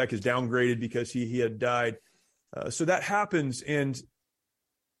that medevac is downgraded because he had died. So that happens, and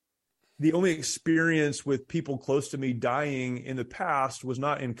the only experience with people close to me dying in the past was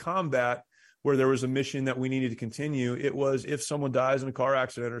not in combat, where there was a mission that we needed to continue. It was if someone dies in a car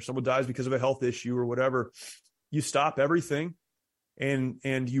accident or someone dies because of a health issue or whatever, you stop everything and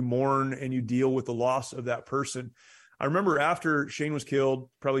you mourn and you deal with the loss of that person. I remember after Shane was killed,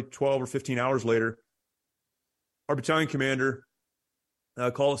 probably 12 or 15 hours later, our battalion commander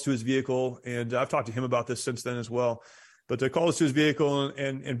called us to his vehicle, and I've talked to him about this since then as well. But they called us to his vehicle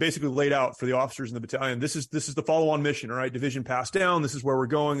and basically laid out for the officers in the battalion, this is the follow-on mission, all right? Division passed down. This is where we're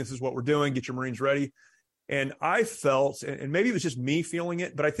going. This is what we're doing. Get your Marines ready. And I felt, and maybe it was just me feeling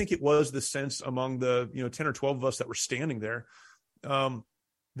it, but I think it was the sense among the 10 or 12 of us that were standing there,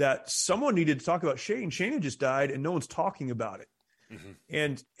 that someone needed to talk about Shane. Shane had just died, and no one's talking about it.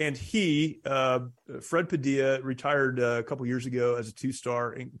 Mm-hmm. And he, Fred Padilla, retired a couple years ago as a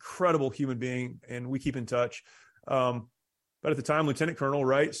 2-star, incredible human being, and we keep in touch. But at the time, Lieutenant Colonel,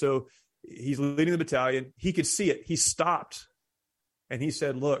 right? So he's leading the battalion. He could see it. He stopped, and he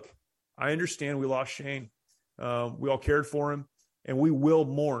said, "Look, I understand we lost Shane. We all cared for him, and we will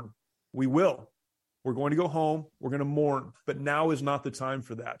mourn. We will. We're going to go home. We're going to mourn. But now is not the time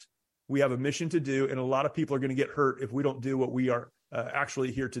for that. We have a mission to do, and a lot of people are going to get hurt if we don't do what we are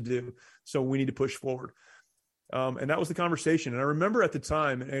actually here to do. So we need to push forward." And that was the conversation. And I remember at the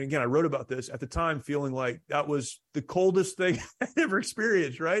time, and again, I wrote about this at the time, feeling like that was the coldest thing I'd ever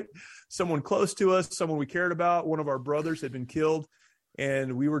experienced, right? Someone close to us, someone we cared about, one of our brothers had been killed,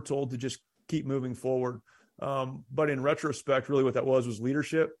 and we were told to just keep moving forward. But in retrospect, really what that was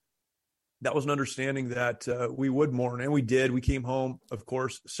leadership. That was an understanding that we would mourn, and we did. We came home, of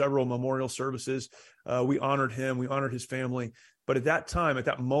course, several memorial services. We honored him. We honored his family. But at that time, at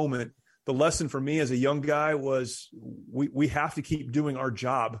that moment, the lesson for me as a young guy was we have to keep doing our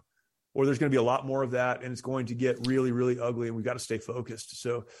job, or there's going to be a lot more of that, and it's going to get really, really ugly, and we've got to stay focused.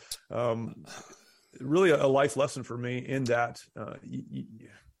 So really a life lesson for me in that,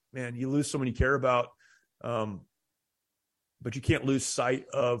 you lose someone you care about, but you can't lose sight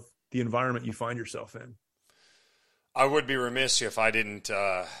of the environment you find yourself in. I would be remiss if I didn't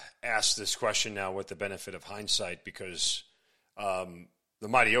ask this question now with the benefit of hindsight, because the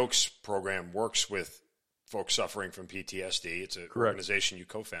Mighty Oaks program works with folks suffering from PTSD. It's an organization you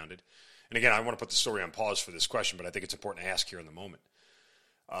co-founded. And again, I want to put the story on pause for this question, but I think it's important to ask here in the moment.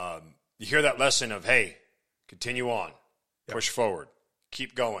 You hear that lesson of, hey, continue on, push forward,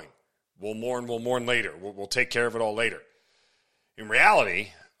 keep going. We'll mourn later. We'll take care of it all later. In reality,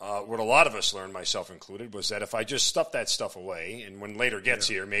 what a lot of us learned, myself included, was that if I just stuff that stuff away, and when later gets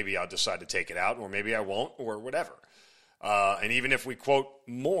here, maybe I'll decide to take it out, or maybe I won't, or whatever. And even if we, quote,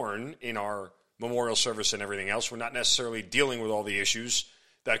 mourn in our memorial service and everything else, we're not necessarily dealing with all the issues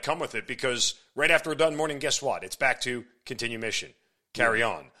that come with it, because right after we're done mourning, guess what? It's back to continue mission, carry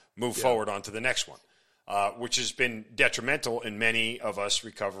on, move forward on to the next one, which has been detrimental in many of us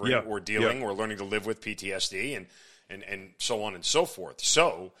recovering or dealing or learning to live with PTSD and so on and so forth.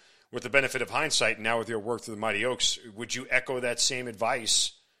 So with the benefit of hindsight, now with your work through the Mighty Oaks, would you echo that same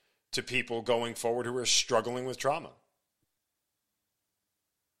advice to people going forward who are struggling with trauma?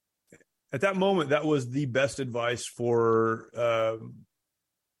 At that moment, that was the best advice for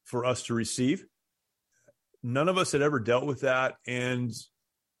us to receive. None of us had ever dealt with that, and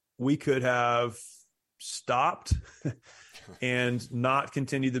we could have stopped and not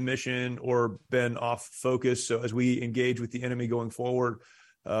continued the mission or been off focus. So as we engage with the enemy going forward,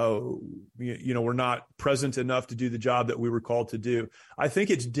 we're not present enough to do the job that we were called to do. I think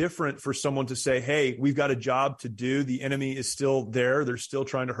it's different for someone to say, hey, we've got a job to do. The enemy is still there. They're still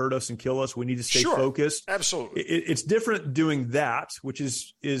trying to hurt us and kill us. We need to stay focused. Absolutely. It's different doing that, which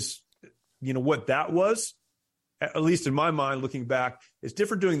is what that was, at least in my mind, looking back. It's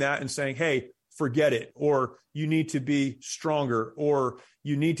different doing that and saying, hey, forget it, or you need to be stronger, or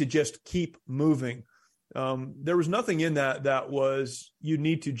you need to just keep moving. There was nothing in that was you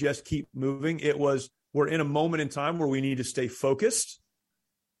need to just keep moving. It was we're in a moment in time where we need to stay focused.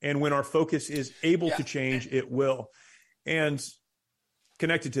 And when our focus is able to change, it will. And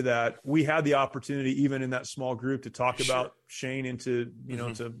connected to that, we had the opportunity, even in that small group, to talk about Shane and to,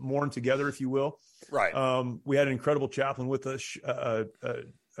 to mourn together, if you will. Right. We had an incredible chaplain with us,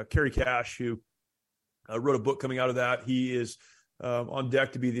 Kerry Cash, who wrote a book coming out of that. He is on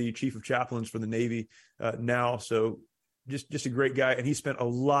deck to be the chief of chaplains for the Navy now. So just a great guy. And he spent a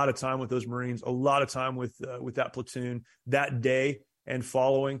lot of time with those Marines, a lot of time with that platoon that day and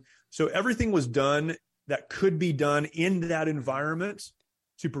following. So everything was done that could be done in that environment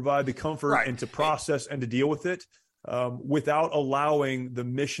to provide the comfort and to process and to deal with it without allowing the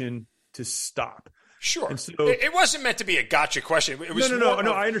mission to stop. Sure. And so, it wasn't meant to be a gotcha question. It was no.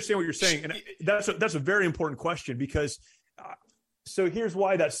 I understand what you're saying. And that's a very important question, because so here's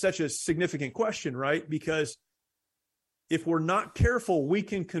why that's such a significant question, right? Because if we're not careful, we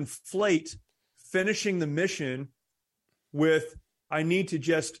can conflate finishing the mission with I need to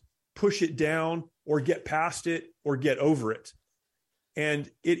just push it down or get past it or get over it. And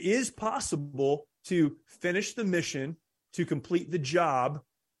it is possible to finish the mission, to complete the job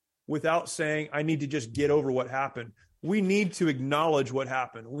without saying, I need to just get over what happened. We need to acknowledge what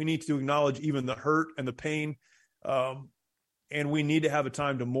happened. We need to acknowledge even the hurt and the pain. And we need to have a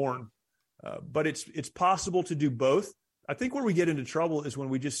time to mourn. But it's possible to do both. I think where we get into trouble is when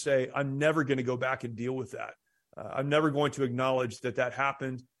we just say, I'm never going to go back and deal with that. I'm never going to acknowledge that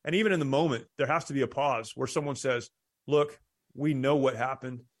happened. And even in the moment, there has to be a pause where someone says, look, we know what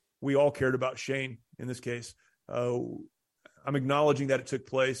happened. We all cared about Shane in this case. I'm acknowledging that it took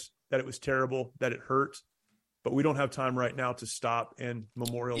place, that it was terrible, that it hurt, but we don't have time right now to stop and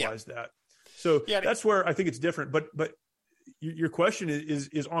memorialize that. So that's where I think it's different. But your question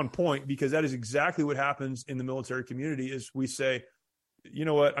is on point, because that is exactly what happens in the military community. Is we say, you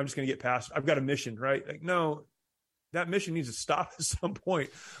know what, I'm just going to get past. I've got a mission, right? Like, no, that mission needs to stop at some point.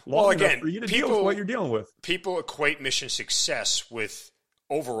 Long enough for you to deal with what you're dealing with. People equate mission success with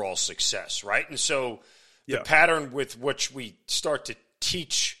overall success, right? And so the pattern with which we start to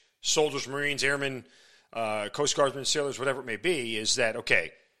teach soldiers, Marines, airmen, Coast Guardsmen, sailors, whatever it may be, is that,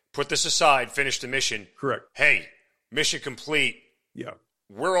 okay, put this aside, finish the mission. Correct. Hey, mission complete. Yeah.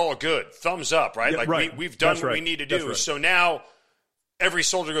 We're all good. Thumbs up, right? Yeah, we've done what we need to do. Right. So now every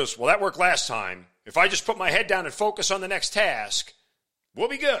soldier goes, well, that worked last time. If I just put my head down and focus on the next task, we'll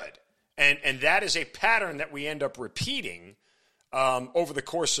be good. And that is a pattern that we end up repeating over the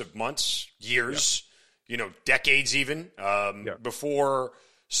course of months, years, decades even, before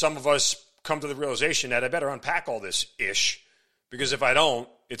some of us come to the realization that I better unpack all this ish, because if I don't,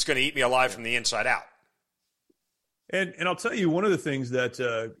 it's going to eat me alive from the inside out. And I'll tell you, one of the things that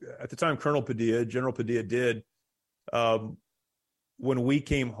at the time General Padilla did when we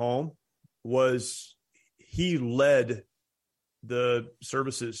came home was he led the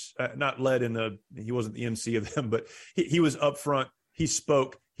services, not led he wasn't the MC of them, but he was up front he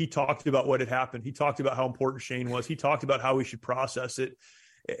spoke. He talked about what had happened. He talked about how important Shane was. He talked about how we should process it.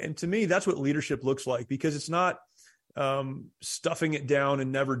 And to me, that's what leadership looks like, because it's not stuffing it down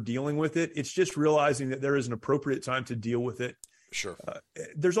and never dealing with it. It's just realizing that there is an appropriate time to deal with it. Sure.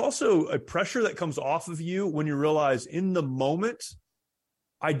 There's also a pressure that comes off of you when you realize in the moment,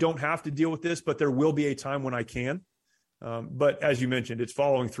 I don't have to deal with this, but there will be a time when I can. But as you mentioned, it's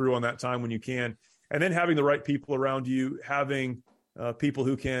following through on that time when you can, and then having the right people around you, having people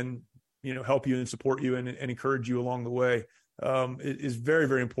who can, help you and support you and encourage you along the way is very,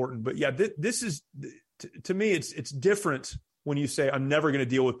 very important. But yeah, this is, to me, it's different when you say, I'm never going to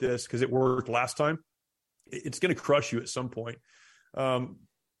deal with this because it worked last time. It's going to crush you at some point.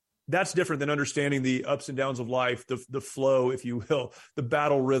 That's different than understanding the ups and downs of life, the flow, if you will, the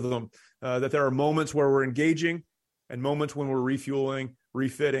battle rhythm, that there are moments where we're engaging and moments when we're refueling,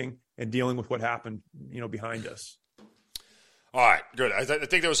 refitting, and dealing with what happened, behind us. All right, good. I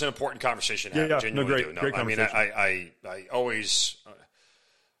think that was an important conversation. Great conversation. I mean, I always,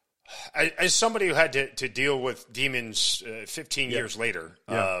 as somebody who had to deal with demons 15 years later,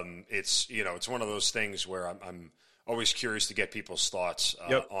 it's it's one of those things where I'm always curious to get people's thoughts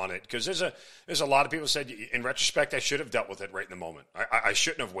on it, because there's a lot of people said, in retrospect, I should have dealt with it right in the moment. I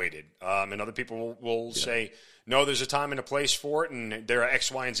shouldn't have waited. And other people will say, no, there's a time and a place for it, and there are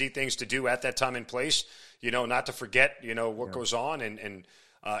X, Y, and Z things to do at that time and place. Not to forget, what goes on. And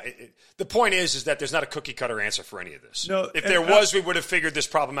the point is that there's not a cookie cutter answer for any of this. No, if there was, we would have figured this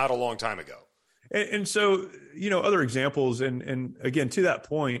problem out a long time ago. And so, other examples, and again, to that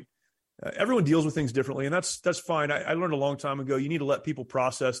point, everyone deals with things differently, and that's fine. I learned a long time ago, you need to let people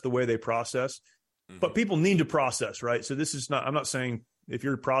process the way they process, but people need to process, right? So this is not, I'm not saying if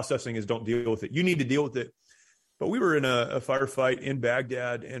you're processing is don't deal with it. You need to deal with it. But we were in a firefight in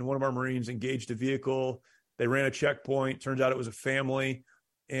Baghdad, and one of our Marines engaged a vehicle. They ran a checkpoint. Turns out it was a family,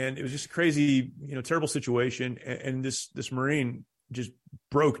 and it was just a crazy, terrible situation. And this Marine just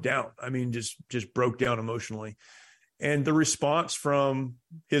broke down. I mean, just broke down emotionally. And the response from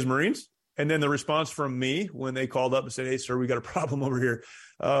his Marines, and then the response from me when they called up and said, "Hey, sir, we got a problem over here."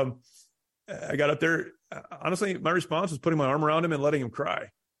 I got up there. Honestly, my response was putting my arm around him and letting him cry,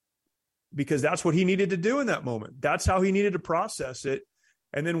 because that's what he needed to do in that moment. That's how he needed to process it.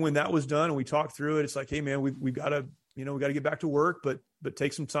 And then when that was done and we talked through it, it's like, hey man, we got to, we got to get back to work, but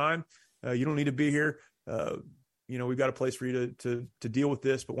take some time. You don't need to be here. We've got a place for you to deal with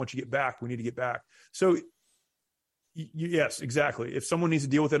this, but once you get back, we need to get back. So yes, exactly. If someone needs to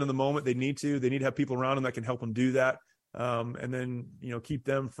deal with it in the moment, they need to have people around them that can help them do that. And then, keep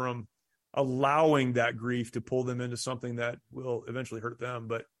them from allowing that grief to pull them into something that will eventually hurt them.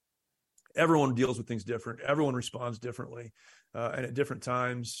 But everyone deals with things different. Everyone responds differently, and at different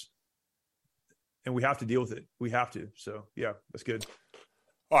times, and we have to deal with it. We have to. So yeah, that's good.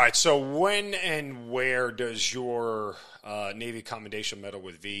 All right. So when and where does your Navy Commendation Medal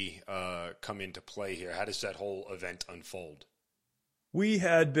with V come into play here? How does that whole event unfold? We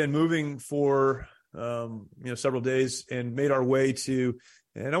had been moving for several days and made our way to,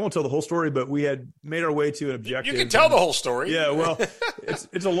 and I won't tell the whole story, but we had made our way to an objective. You can tell the whole story. Yeah, well,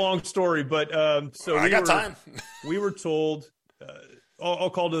 it's a long story, but so I got time. We were told, I'll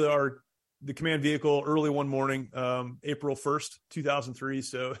call to the command vehicle early one morning, April 1st, 2003.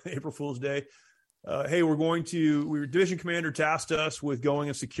 So April Fool's Day. Hey, our division commander tasked us with going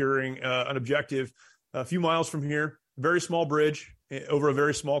and securing an objective a few miles from here, very small bridge over a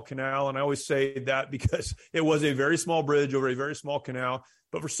very small canal. And I always say that because it was a very small bridge over a very small canal,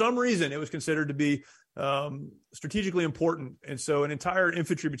 but for some reason it was considered to be strategically important. And so an entire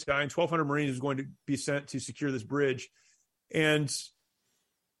infantry battalion, 1,200 Marines, was going to be sent to secure this bridge. And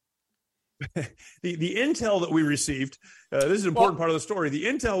the intel that we received, this is an important part of the story. The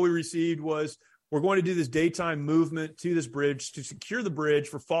intel we received was, we're going to do this daytime movement to this bridge to secure the bridge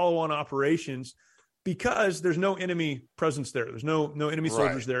for follow-on operations, because there's no enemy presence there. There's no enemy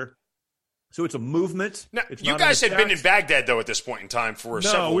soldiers there. So it's a movement. Now, you guys had been in Baghdad, though, at this point in time for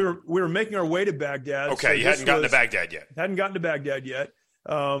several... No, we were making our way to Baghdad. Okay, so you hadn't gotten to Baghdad yet. Hadn't gotten to Baghdad yet.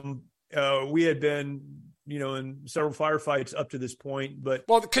 We had been, in several firefights up to this point. But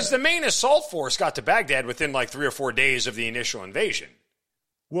because the main assault force got to Baghdad within like 3 or 4 days of the initial invasion.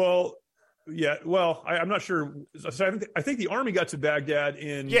 Well... Yeah, well, I'm not sure. So I think the Army got to Baghdad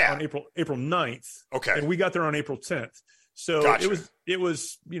on April 9th. Okay, and we got there on April 10th. So gotcha. it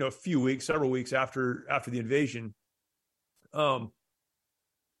was several weeks after the invasion.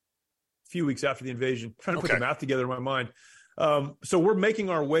 Few weeks after the invasion. Trying to put the math together in my mind. So we're making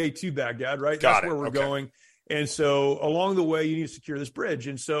our way to Baghdad, right? That's where we're going. And so along the way, you need to secure this bridge.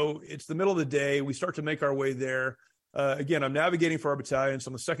 And so it's the middle of the day. We start to make our way there. Again, I'm navigating for our battalion, so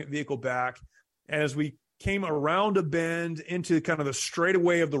I'm the second vehicle back. And as we came around a bend into kind of the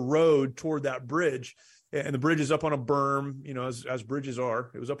straightaway of the road toward that bridge, and the bridge is up on a berm, as bridges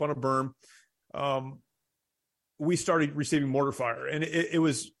are. It was up on a berm. We started receiving mortar fire, and it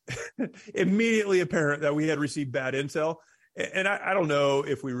was immediately apparent that we had received bad intel. And I don't know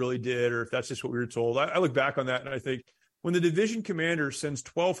if we really did or if that's just what we were told. I look back on that and I think when the division commander sends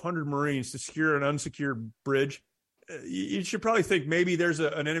 1,200 Marines to secure an unsecured bridge, you should probably think maybe there's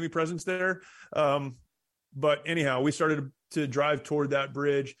an enemy presence there. But anyhow, we started to drive toward that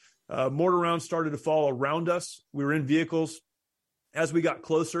bridge. Mortar rounds started to fall around us. We were in vehicles. As we got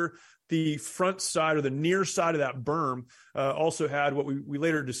closer, the front side or the near side of that berm also had what we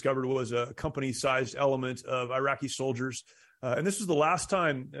later discovered was a company-sized element of Iraqi soldiers. And this was the last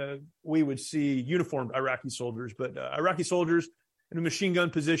time we would see uniformed Iraqi soldiers, but Iraqi soldiers in a machine gun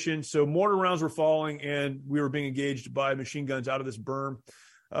position. So mortar rounds were falling, and we were being engaged by machine guns out of this berm.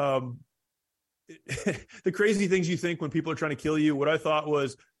 The crazy things you think when people are trying to kill you, what I thought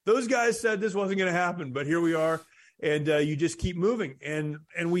was, those guys said this wasn't going to happen, but here we are. And you just keep moving. And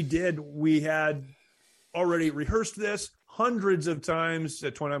we did. We had already rehearsed this hundreds of times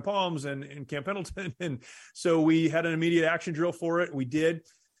at 29 Palms and in Camp Pendleton. And so we had an immediate action drill for it. We did.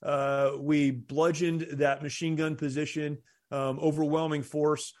 We bludgeoned that machine gun position, overwhelming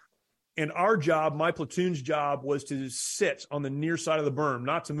force. And our job, my platoon's job, was to sit on the near side of the berm,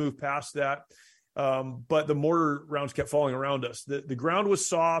 not to move past that. But the mortar rounds kept falling around us. The ground was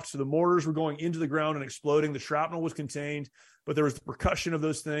soft, so the mortars were going into the ground and exploding. The shrapnel was contained, but there was the percussion of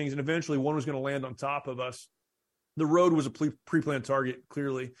those things, and eventually one was going to land on top of us. The road was a pre-planned target,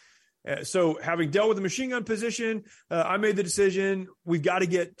 clearly. So having dealt with the machine gun position, I made the decision, we've got to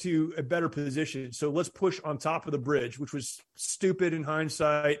get to a better position. So let's push on top of the bridge, which was stupid in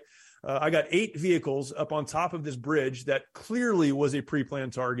hindsight. I got 8 vehicles up on top of this bridge that clearly was a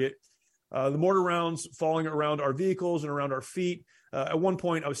pre-planned target. The mortar rounds falling around our vehicles and around our feet. At one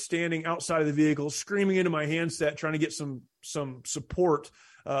point, I was standing outside of the vehicle, screaming into my handset, trying to get some support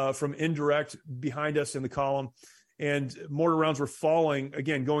from indirect behind us in the column. And mortar rounds were falling,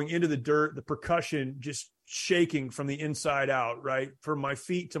 again, going into the dirt, the percussion just shaking from the inside out, right? From my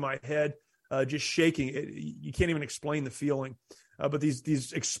feet to my head, just shaking. You can't even explain the feeling. But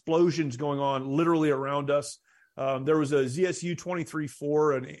these explosions going on literally around us. There was a ZSU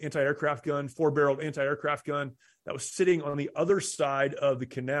 23-4, an anti-aircraft gun, 4-barreled anti-aircraft gun that was sitting on the other side of the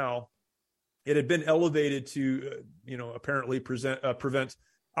canal. It had been elevated to, apparently prevent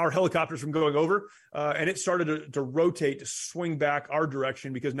our helicopters from going over. And it started to rotate, to swing back our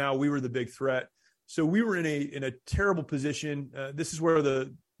direction because now we were the big threat. So we were in a terrible position. This is where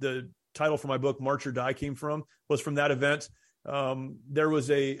the title for my book, March or Die, came from, was from that event. There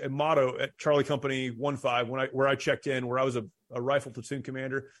was a motto at Charlie Company 1-5 where I checked in, where I was a rifle platoon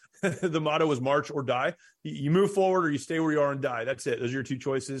commander. The motto was march or die. You move forward or you stay where you are and die. That's it. Those are your 2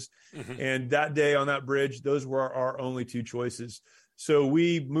 choices. Mm-hmm. And that day on that bridge, those were our only 2 choices. So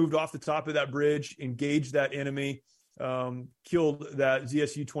we moved off the top of that bridge, engaged that enemy, killed that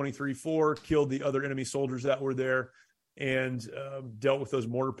ZSU 23-4, killed the other enemy soldiers that were there, and dealt with those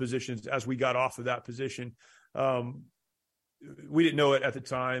mortar positions as we got off of that position. We didn't know it at the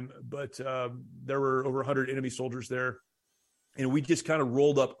time, but there were over 100 enemy soldiers there, and we just kind of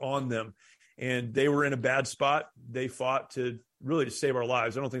rolled up on them, and they were in a bad spot. They fought to save our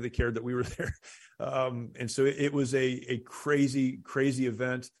lives. I don't think they cared that we were there. And so it was a crazy, crazy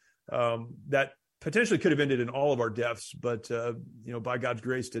event that potentially could have ended in all of our deaths, but by God's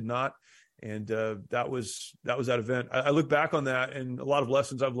grace did not. And that was that event. I look back on that and a lot of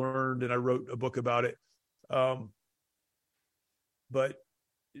lessons I've learned, and I wrote a book about it. But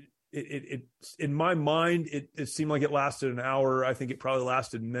it in my mind, it seemed like it lasted an hour. I think it probably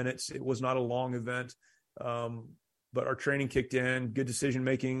lasted minutes. It was not a long event. But our training kicked in, good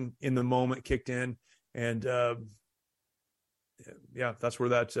decision-making in the moment kicked in. And that's where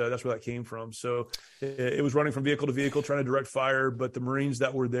that came from. So it was running from vehicle to vehicle, trying to direct fire, but the Marines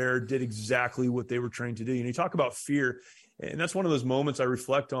that were there did exactly what they were trained to do. And you talk about fear, and that's one of those moments I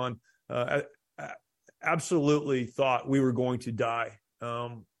reflect on. I absolutely thought we were going to die.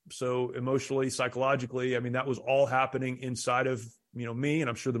 So emotionally, psychologically, that was all happening inside of, me, and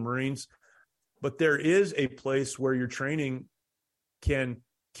I'm sure the Marines. But there is a place where your training can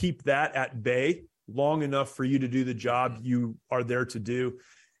keep that at bay long enough for you to do the job you are there to do.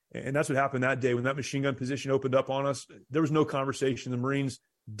 And that's what happened that day. When that machine gun position opened up on us, there was no conversation. The Marines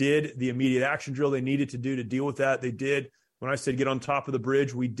did the immediate action drill they needed to do to deal with that. They did. When I said get on top of the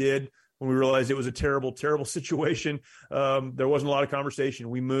bridge, we did. When we realized it was a terrible, terrible situation, there wasn't a lot of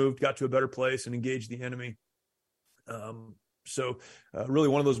conversation. We moved, got to a better place, and engaged the enemy. So really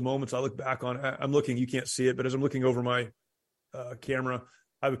one of those moments I look back on. I'm looking, you can't see it, but as I'm looking over my camera,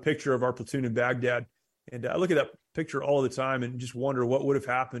 I have a picture of our platoon in Baghdad. And I look at that picture all the time and just wonder what would have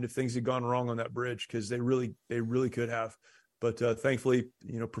happened if things had gone wrong on that bridge, because they really could have. But thankfully,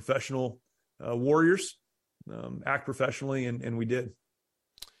 professional warriors act professionally, and we did.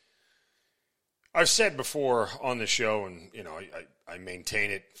 I've said before on the show, and I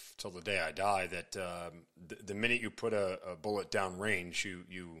maintain it till the day I die, that the minute you put a bullet down range,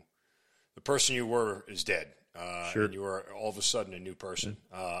 the person you were is dead. Sure. And you are all of a sudden a new person.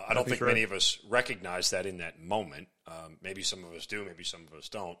 I don't think many of us recognize that in that moment. Maybe some of us do, maybe some of us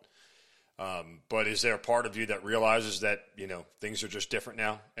don't. But is there a part of you that realizes that, things are just different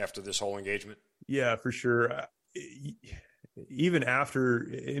now after this whole engagement? Yeah, for sure. Even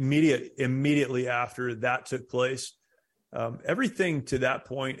immediately after that took place, everything to that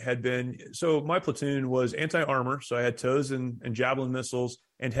point had been, so my platoon was anti-armor. So I had TOWs and Javelin missiles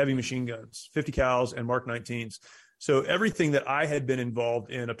and heavy machine guns, 50 cals and Mark 19s. So everything that I had been involved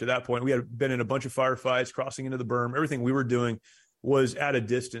in up to that point, we had been in a bunch of firefights, crossing into the berm. Everything we were doing was at a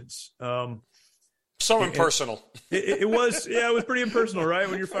distance. So impersonal. It was pretty impersonal, right?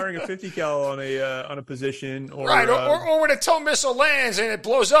 When you're firing a 50 cal on a position, or or when a TOW missile lands and it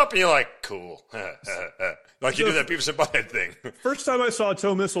blows up, and you're like, cool, like you do that Beavis and Butthead thing. First time I saw a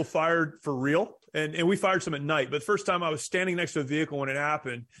TOW missile fired for real, and we fired some at night. But the first time I was standing next to a vehicle when it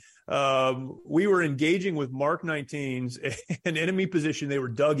happened, we were engaging with Mark 19s, an enemy position they were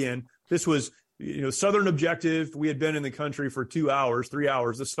dug in. This was southern objective. We had been in the country for 3 hours.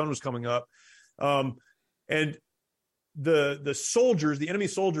 The sun was coming up. And the soldiers, the enemy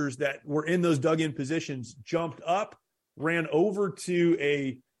soldiers that were in those dug in positions, jumped up, ran over to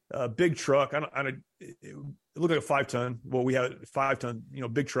a big truck. It looked like a 5-ton. Well, we had a 5-ton,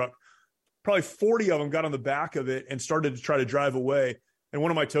 big truck. Probably 40 of them got on the back of it and started to try to drive away. And one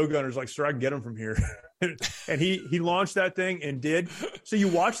of my TOW gunners like, "Sir, I can get him from here." And he launched that thing and did. So you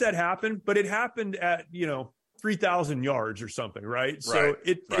watch that happen, but it happened at, 3,000 yards or something, right? So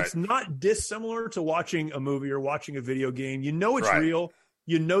it's not dissimilar to watching a movie or watching a video game. It's real.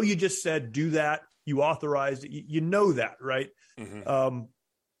 You just said, do that. You authorized it. You know that, right? Mm-hmm.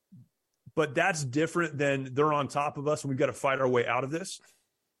 But that's different than they're on top of us and we've got to fight our way out of this.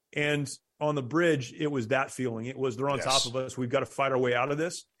 And on the bridge, it was that feeling. It was, they're on top of us. We've got to fight our way out of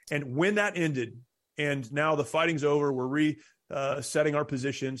this. And when that ended, and now the fighting's over, we're setting our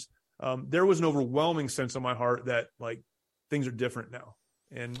positions. There was an overwhelming sense in my heart that like things are different now.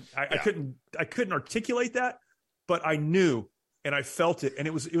 And I couldn't articulate that, but I knew and I felt it. And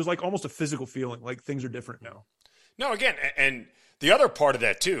it was like almost a physical feeling, like things are different now. No, again, and the other part of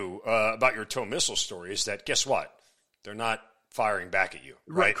that too, about your TOW missile story is that guess what? They're not firing back at you,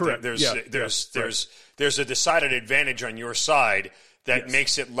 right? Correct. There's a decided advantage on your side that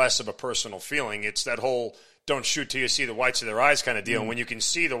makes it less of a personal feeling. It's that whole don't shoot till you see the whites of their eyes kind of deal. And when you can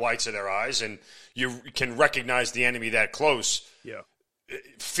see the whites of their eyes and you can recognize the enemy that close,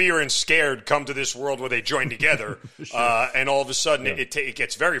 fear and scared come to this world where they join together. And all of a sudden it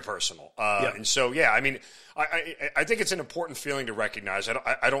gets very personal. And so, I mean, I think it's an important feeling to recognize.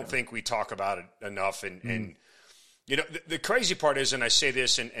 I don't think we talk about it enough. And the crazy part is, and I say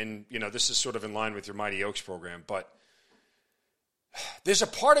this, and this is sort of in line with your Mighty Oaks program, but there's a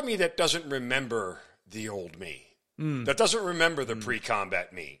part of me that doesn't remember the old me, that doesn't remember the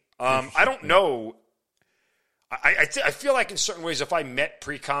pre-combat me. I don't know. I feel like in certain ways, if I met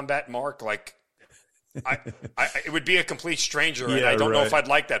pre-combat Mark, like it would be a complete stranger, and I don't know if I'd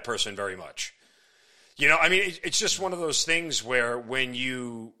like that person very much. I mean, it's just one of those things where when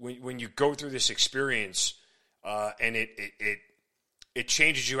you go through this experience, and it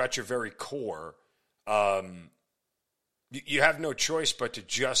changes you at your very core, you have no choice but to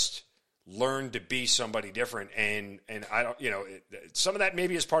just learn to be somebody different. And I don't, some of that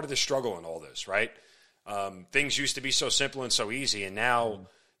maybe is part of the struggle in all this, right? Things used to be so simple and so easy, and now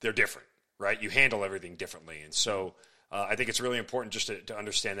they're different, right? You handle everything differently. And so I think it's really important just to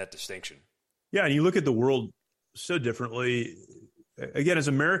understand that distinction. Yeah. And you look at the world so differently. Again, as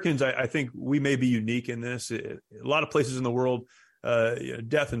Americans, I think we may be unique in this. A lot of places in the world,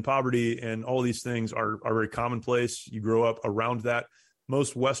 death and poverty and all these things are very commonplace. You grow up around that.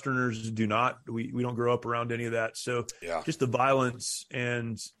 Most Westerners do not. We don't grow up around any of that. So just the violence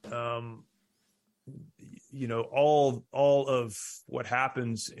and, all of what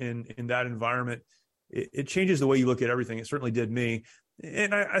happens in that environment, it changes the way you look at everything. It certainly did me.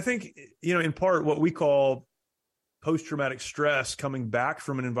 And I think, in part what we call post-traumatic stress coming back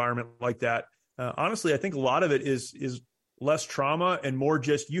from an environment like that. Honestly, I think a lot of it is less trauma and more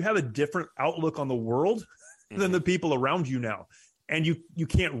just you have a different outlook on the world than the people around you now. And you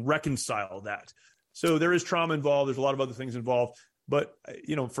can't reconcile that. So there is trauma involved. There's a lot of other things involved. But,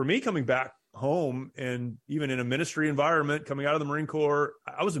 for me coming back home and even in a ministry environment, coming out of the Marine Corps,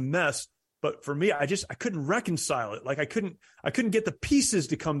 I was a mess. But for me, I couldn't reconcile it. Like I couldn't get the pieces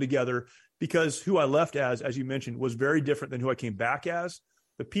to come together because who I left as you mentioned, was very different than who I came back as.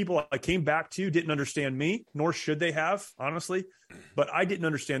 The people I came back to didn't understand me, nor should they have, honestly. But I didn't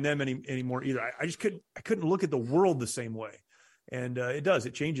understand them anymore either. I just couldn't look at the world the same way. And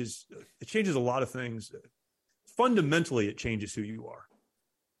it changes a lot of things. Fundamentally, it changes who you are.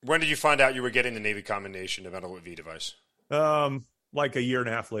 When did you find out you were getting the Navy Commendation, the Medal of V device? Like a year and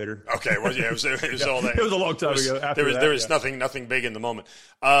a half later. Okay, well, yeah, it was all that. It was a long time ago. There was nothing big in the moment.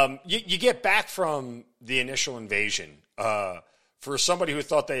 You get back from the initial invasion. For somebody who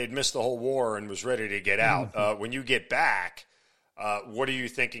thought they had missed the whole war and was ready to get out, when you get back, what are you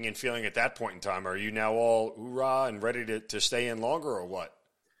thinking and feeling at that point in time? Are you now all hoorah and ready to stay in longer, or what?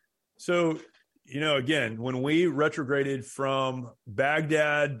 So, again, when we retrograded from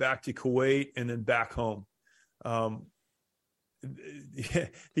Baghdad back to Kuwait and then back home,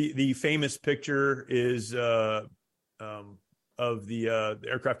 the famous picture is of the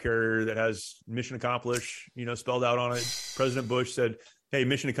aircraft carrier that has mission accomplished, spelled out on it. President Bush said, "Hey,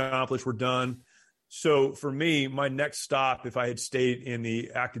 mission accomplished. We're done." So for me, my next stop, if I had stayed in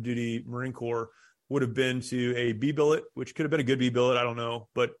the active duty Marine Corps, would have been to a B billet, which could have been a good B billet. I don't know,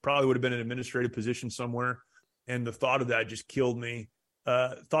 but probably would have been an administrative position somewhere. And the thought of that just killed me.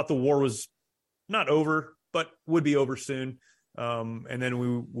 Thought the war was not over, but would be over soon. And then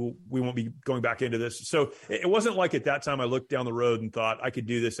we won't be going back into this. So it wasn't like at that time I looked down the road and thought I could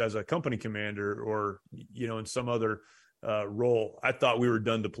do this as a company commander or, in some other role. I thought we were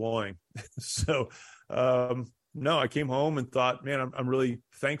done deploying. So, no, I came home and thought, man, I'm really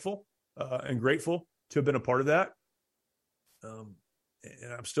thankful and grateful to have been a part of that. And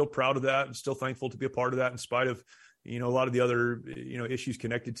I'm still proud of that and still thankful to be a part of that in spite of, a lot of the other, issues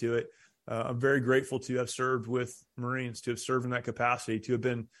connected to it. I'm very grateful to have served with Marines, to have served in that capacity, to have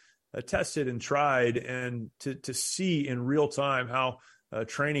been tested and tried, and to see in real time how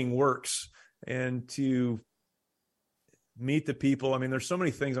training works, and to meet the people. I mean, there's so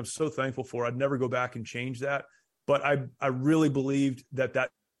many things I'm so thankful for. I'd never go back and change that, but I really believed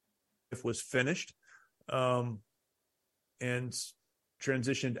that was finished, and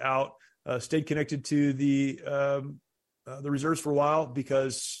transitioned out. Stayed connected to the reserves for a while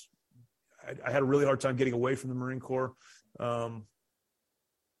because I had a really hard time getting away from the Marine Corps. But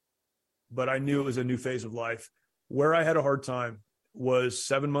I knew it was a new phase of life. Where I had a hard time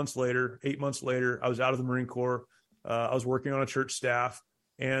was 8 months later, I was out of the Marine Corps. I was working on a church staff,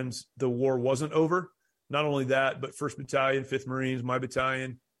 and the war wasn't over. Not only that, but 1st Battalion, 5th Marines, my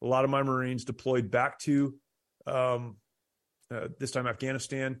battalion, a lot of my Marines deployed back to this time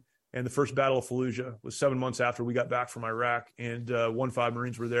Afghanistan. And the first Battle of Fallujah was 7 months after we got back from Iraq, and 1-5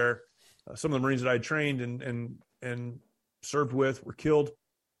 Marines were there. Some of the Marines that I had trained and served with were killed.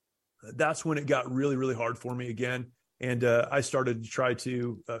 That's when it got really, really hard for me again. And I started to try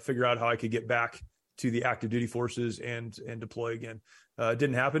to figure out how I could get back to the active duty forces and deploy again. It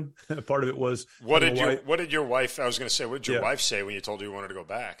didn't happen. Part of it was what did your wife? I was going to say, what did your wife say when you told her you wanted to go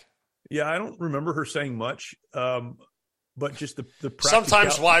back? Yeah, I don't remember her saying much, but just the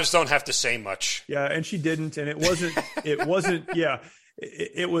sometimes wives don't have to say much. Yeah, and she didn't, and it wasn't. Yeah,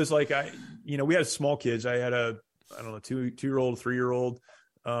 it was like we had small kids. I had a 2-year-old, 3-year-old.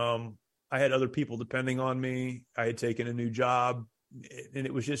 I had other people depending on me. I had taken a new job, and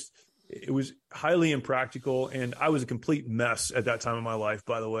it was highly impractical. And I was a complete mess at that time of my life,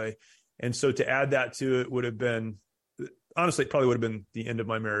 by the way. And so to add that to it would have been, honestly, it probably would have been the end of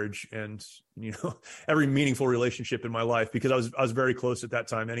my marriage and, every meaningful relationship in my life, because I was very close at that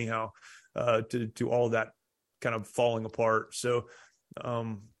time anyhow, to all of that kind of falling apart. So,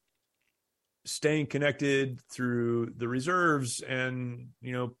 staying connected through the reserves and,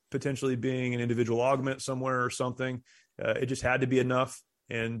 potentially being an individual augment somewhere or something, it just had to be enough.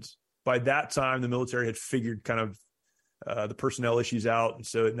 And by that time, the military had figured kind of the personnel issues out. And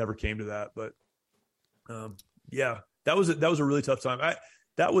so it never came to that. But yeah, that was a really tough time.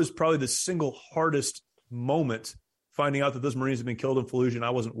 That was probably the single hardest moment, finding out that those Marines had been killed in Fallujah and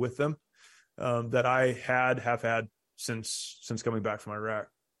I wasn't with them, that I have had since coming back from Iraq.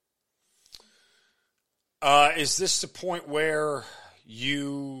 Is this the point where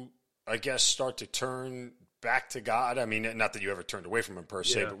you, I guess, start to turn back to God? I mean, not that you ever turned away from him per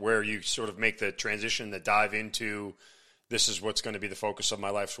se, but where you sort of make the transition, the dive into, this is what's going to be the focus of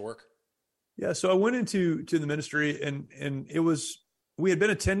my life's work? Yeah, so I went into the ministry, and it was, we had been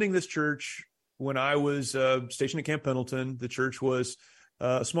attending this church when I was stationed at Camp Pendleton, the church was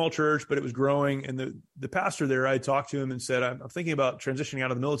a small church, but it was growing. And the pastor there, I talked to him and said, I'm thinking about transitioning out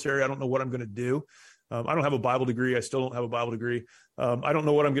of the military. I don't know what I'm going to do. I don't have a Bible degree. I still don't have a Bible degree. I don't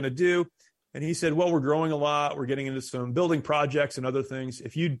know what I'm going to do. And he said, well, we're growing a lot. We're getting into some building projects and other things.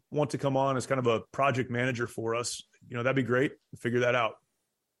 If you want to come on as kind of a project manager for us, that'd be great. Figure that out.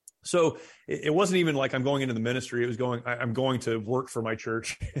 So it wasn't even like I'm going into the ministry. It was I'm going to work for my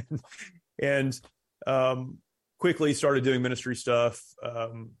church and quickly started doing ministry stuff.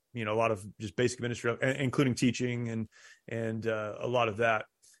 A lot of just basic ministry, including teaching and a lot of that.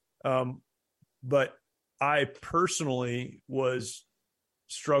 But I personally was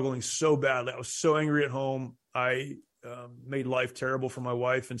struggling so badly. I was so angry at home. I made life terrible for my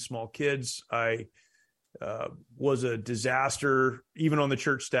wife and small kids. I was a disaster, even on the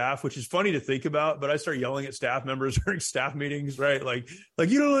church staff, which is funny to think about, but I started yelling at staff members during staff meetings, right? Like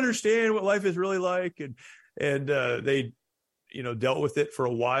you don't understand what life is really like. And they, dealt with it for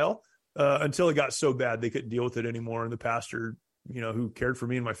a while until it got so bad they couldn't deal with it anymore. And the pastor, who cared for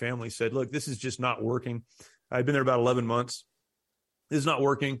me and my family said, look, this is just not working. I'd been there about 11 months. This is not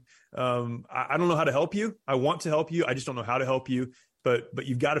working. I don't know how to help you. I want to help you. I just don't know how to help you, but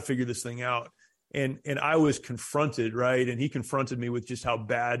you've got to figure this thing out. And I was confronted, right? And he confronted me with just how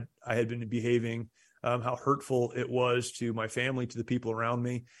bad I had been behaving, how hurtful it was to my family, to the people around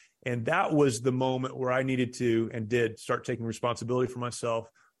me. And that was the moment where I needed to and did start taking responsibility for myself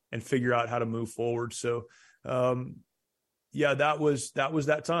and figure out how to move forward. So, that was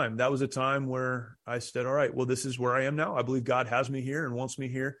that time. That was a time where I said, all right, well, this is where I am now. I believe God has me here and wants me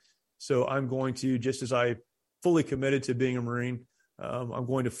here. So I'm going to, just as I fully committed to being a Marine, I'm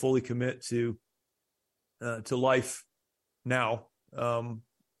going to fully commit to life now,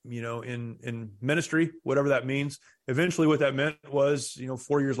 in ministry, whatever that means. Eventually what that meant was,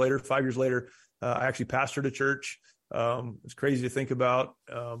 5 years later, I actually pastored a church. It's crazy to think about,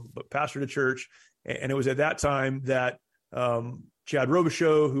 but pastored a church. And it was at that time that Chad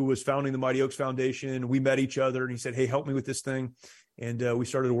Robichaux, who was founding the Mighty Oaks Foundation, we met each other and he said, hey, help me with this thing. And we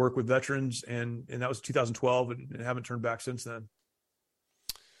started to work with veterans and that was 2012 and haven't turned back since then.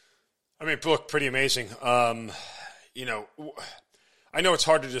 I mean, look, pretty amazing. I know it's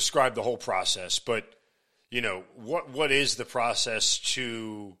hard to describe the whole process, but, what is the process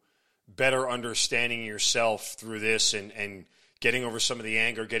to better understanding yourself through this and getting over some of the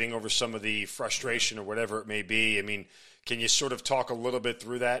anger, getting over some of the frustration or whatever it may be? I mean, can you sort of talk a little bit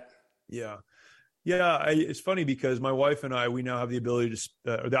through that? Yeah. It's funny because my wife and I, we now have the ability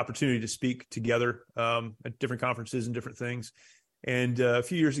to, or the opportunity to speak together at different conferences and different things. And a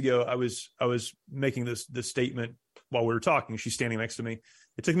few years ago, I was making this statement while we were talking. She's standing next to me.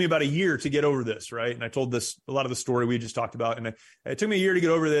 It took me about a year to get over this, right? And I told a lot of the story we just talked about, and it took me a year to get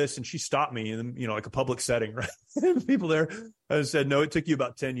over this. And she stopped me in, like a public setting, right? People there, I said, no, it took you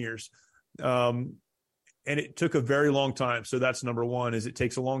about 10 years. And it took a very long time. So that's number one, is it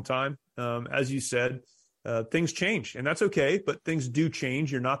takes a long time. As you said, things change, and that's okay, but things do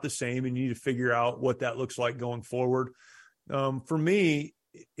change. You're not the same, and you need to figure out what that looks like going forward. For me,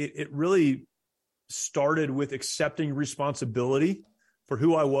 it really started with accepting responsibility for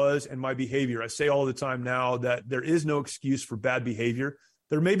who I was and my behavior. I say all the time now that there is no excuse for bad behavior.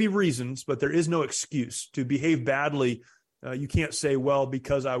 There may be reasons, but there is no excuse to behave badly. You can't say, well,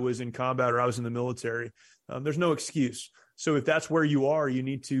 because I was in combat or I was in the military. There's no excuse. So if that's where you are, you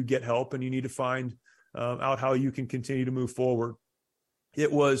need to get help and you need to find out how you can continue to move forward.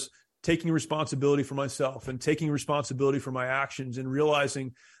 It was taking responsibility for myself and taking responsibility for my actions and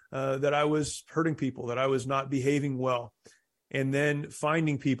realizing that I was hurting people, that I was not behaving well. And then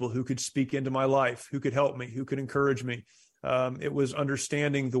finding people who could speak into my life, who could help me, who could encourage me. It was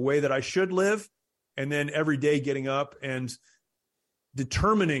understanding the way that I should live, and then every day getting up and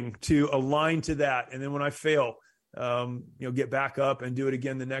determining to align to that. And then when I fail, get back up and do it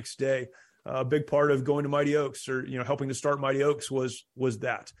again the next day. A big part of going to Mighty Oaks or, helping to start Mighty Oaks was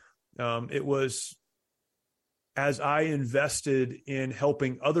that. It was as I invested in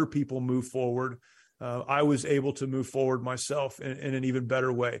helping other people move forward, I was able to move forward myself in an even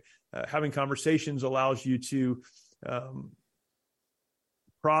better way. Having conversations allows you to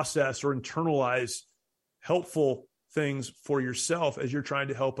process or internalize helpful things for yourself as you're trying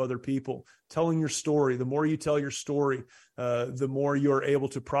to help other people. Telling your story, the more you tell your story, the more you're able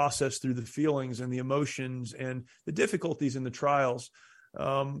to process through the feelings and the emotions and the difficulties and the trials.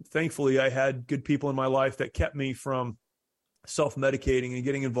 Thankfully, I had good people in my life that kept me from self-medicating and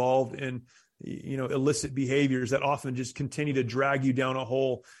getting involved in illicit behaviors that often just continue to drag you down a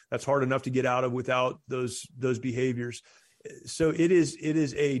hole that's hard enough to get out of without those behaviors. So it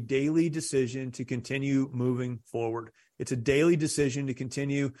is a daily decision to continue moving forward. It's a daily decision to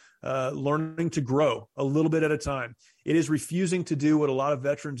continue learning to grow a little bit at a time. It is refusing to do what a lot of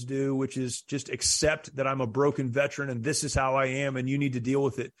veterans do, which is just accept that I'm a broken veteran and this is how I am and you need to deal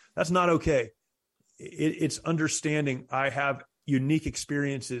with it. That's not okay. It's understanding I have unique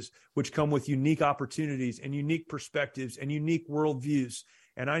experiences which come with unique opportunities and unique perspectives and unique worldviews.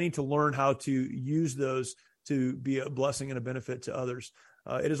 And I need to learn how to use those to be a blessing and a benefit to others.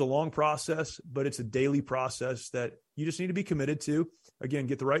 It is a long process, but it's a daily process that you just need to be committed to. Again,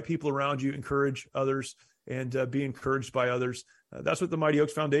 get the right people around you, encourage others, and be encouraged by others. That's what the Mighty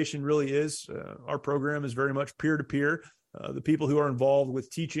Oaks Foundation really is. Our program is very much peer-to-peer. The people who are involved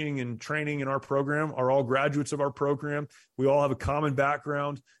with teaching and training in our program are all graduates of our program. We all have a common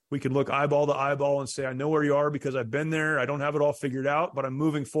background. We can look eyeball to eyeball and say, I know where you are because I've been there. I don't have it all figured out, but I'm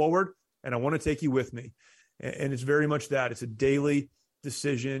moving forward and I want to take you with me. And it's very much that. It's a daily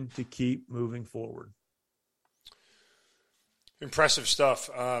decision to keep moving forward. Impressive stuff,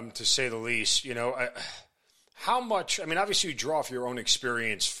 to say the least. You know, how much, I mean, obviously you draw off your own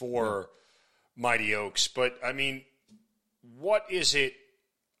experience for Mighty Oaks, but I mean, what is it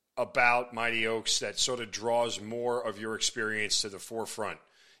about Mighty Oaks that sort of draws more of your experience to the forefront?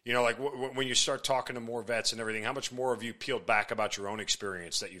 You know, like when you start talking to more vets and everything, how much more have you peeled back about your own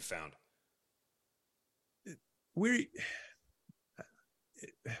experience that you found?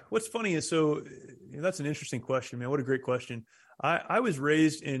 What's funny is, so that's an interesting question, man. What a great question. I was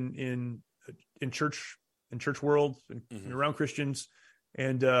raised in church world and around Christians.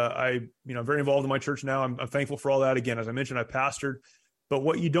 And I'm very involved in my church now. I'm thankful for all that. Again, as I mentioned, I pastored. But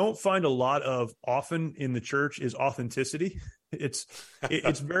what you don't find a lot of often in the church is authenticity. It's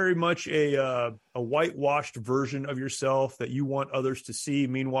very much a whitewashed version of yourself that you want others to see.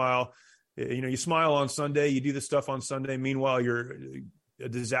 Meanwhile, you smile on Sunday, you do this stuff on Sunday. Meanwhile, you're a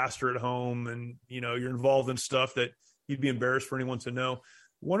disaster at home, and you're involved in stuff that you'd be embarrassed for anyone to know.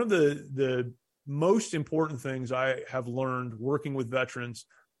 One of the most important things I have learned working with veterans,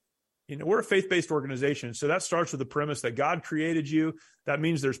 we're a faith-based organization. So that starts with the premise that God created you. That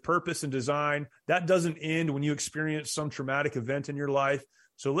means there's purpose and design. That doesn't end when you experience some traumatic event in your life.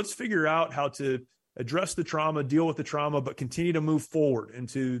 So let's figure out how to address the trauma, deal with the trauma, but continue to move forward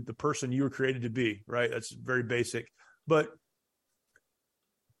into the person you were created to be, right? That's very basic. But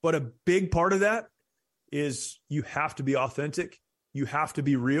a big part of that is you have to be authentic. You have to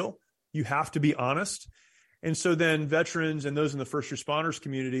be real. You have to be honest. And so then veterans and those in the first responders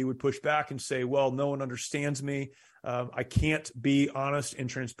community would push back and say, well, no one understands me. I can't be honest and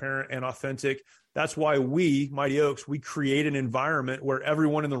transparent and authentic. That's why we, Mighty Oaks, we create an environment where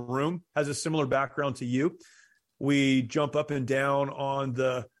everyone in the room has a similar background to you. We jump up and down on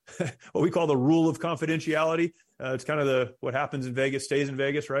the what we call the rule of confidentiality. It's kind of what happens in Vegas stays in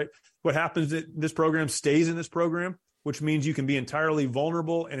Vegas, right? What happens in this program stays in this program, which means you can be entirely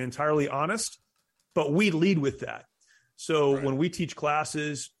vulnerable and entirely honest, but we lead with that. So when we teach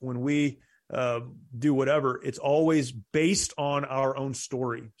classes, when we do whatever, it's always based on our own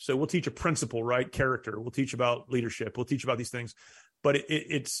story. So we'll teach a principle, right? Character. We'll teach about leadership. We'll teach about these things, but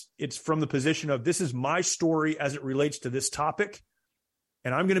it's from the position of this is my story as it relates to this topic.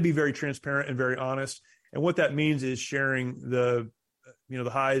 And I'm going to be very transparent and very honest. And what that means is sharing the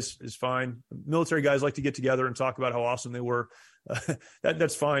highs is fine. Military guys like to get together and talk about how awesome they were.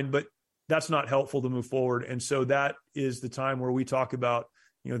 That's fine, but that's not helpful to move forward. And so that is the time where we talk about,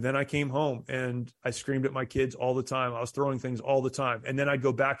 then I came home and I screamed at my kids all the time. I was throwing things all the time. And then I'd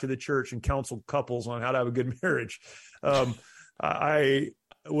go back to the church and counsel couples on how to have a good marriage. I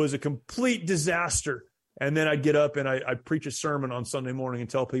was a complete disaster. And then I'd get up and I'd preach a sermon on Sunday morning and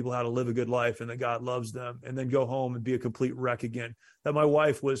tell people how to live a good life and that God loves them, and then go home and be a complete wreck again. That my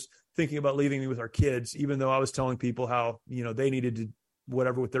wife was thinking about leaving me with our kids, even though I was telling people how, they needed to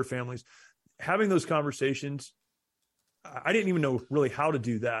whatever with their families. Having those conversations, I didn't even know really how to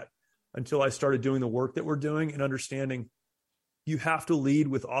do that until I started doing the work that we're doing and understanding you have to lead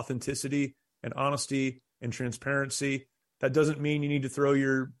with authenticity and honesty and transparency. That doesn't mean you need to throw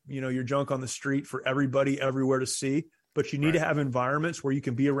your junk on the street for everybody everywhere to see, but you need to have environments where you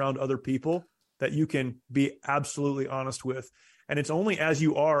can be around other people that you can be absolutely honest with. And it's only as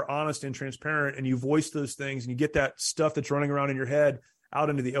you are honest and transparent and you voice those things and you get that stuff that's running around in your head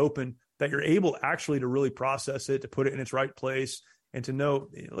out into the open that you're able actually to really process it, to put it in its right place, and to know,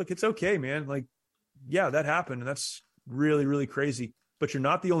 look, it's okay, man. Like, yeah, that happened. And that's really, really crazy. But you're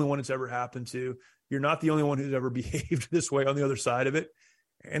not the only one it's ever happened to. You're not the only one who's ever behaved this way on the other side of it.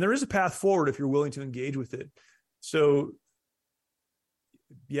 And there is a path forward if you're willing to engage with it. So,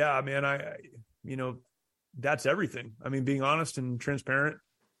 yeah, man, that's everything. I mean, being honest and transparent,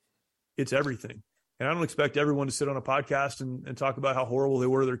 it's everything. And I don't expect everyone to sit on a podcast and talk about how horrible they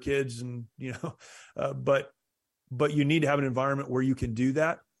were to their kids. And, but you need to have an environment where you can do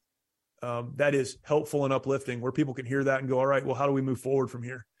that. That is helpful and uplifting, where people can hear that and go, all right, well, how do we move forward from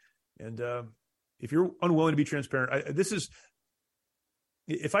here? And if you're unwilling to be transparent,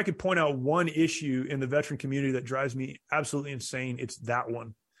 if I could point out one issue in the veteran community that drives me absolutely insane, it's that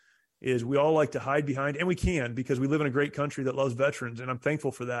one. Is we all like to hide behind, and we can, because we live in a great country that loves veterans, and I'm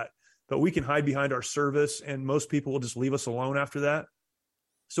thankful for that. But we can hide behind our service, and most people will just leave us alone after that.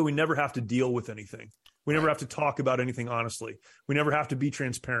 So we never have to deal with anything. We never have to talk about anything honestly. We never have to be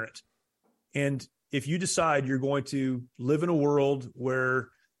transparent. And if you decide you're going to live in a world where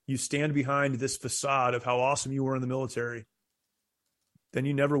you stand behind this facade of how awesome you were in the military, then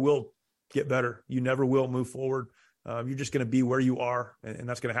you never will get better. You never will move forward. You're just going to be where you are, and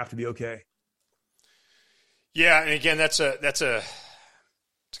that's going to have to be okay. Yeah, and again, it's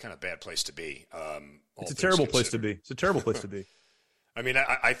kind of a bad place to be. It's a terrible place to be. It's a terrible place to be. I mean,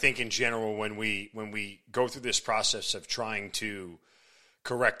 I think in general, when we go through this process of trying to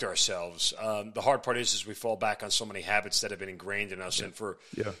correct ourselves, the hard part is we fall back on so many habits that have been ingrained in us. Yeah. And for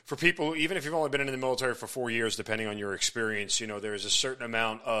people, even if you've only been in the military for 4 years, depending on your experience, there is a certain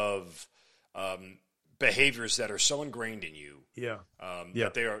amount of behaviors that are so ingrained in you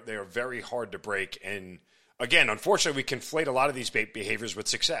that they are very hard to break. And again, unfortunately, we conflate a lot of these behaviors with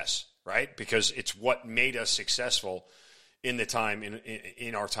success, right? Because it's what made us successful in the time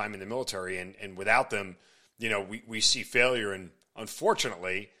in our time in the military, and without them, we see failure. And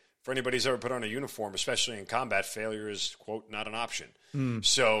unfortunately, for anybody who's ever put on a uniform, especially in combat, failure is, quote, not an option.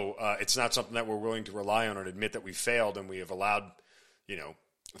 So it's not something that we're willing to rely on and admit that we failed, and we have allowed,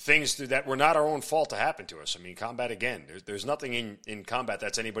 things that were not our own fault to happen to us. I mean, combat, again, there's nothing in combat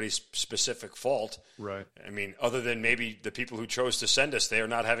that's anybody's specific fault. Right. I mean, other than maybe the people who chose to send us there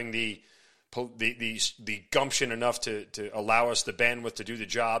not having the gumption enough to allow us the bandwidth to do the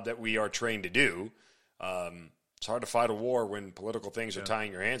job that we are trained to do. It's hard to fight a war when political things are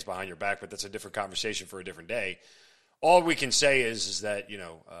tying your hands behind your back, but that's a different conversation for a different day. All we can say is that,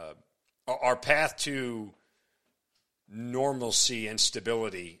 our path to normalcy and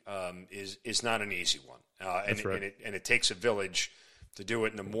stability is not an easy one. That's right. And it takes a village to do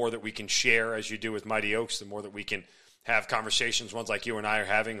it. And the more that we can share, as you do with Mighty Oaks, the more that we can have conversations, ones like you and I are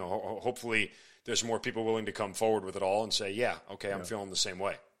having. Hopefully there's more people willing to come forward with it all and say, I'm feeling the same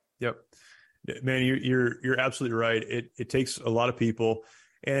way. Yep. Man, you're absolutely right. It takes a lot of people.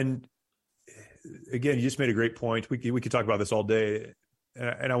 And again, you just made a great point. We could talk about this all day,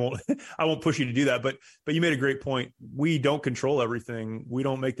 and I won't push you to do that, but you made a great point. We don't control everything. We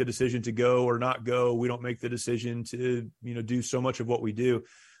don't make the decision to go or not go. We don't make the decision to, do so much of what we do.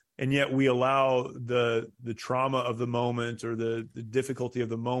 And yet we allow the trauma of the moment or the difficulty of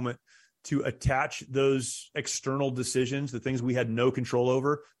the moment to attach those external decisions, the things we had no control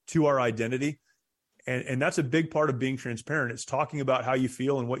over, to our identity. And that's a big part of being transparent. It's talking about how you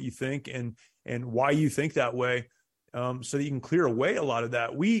feel and what you think and why you think that way, so that you can clear away a lot of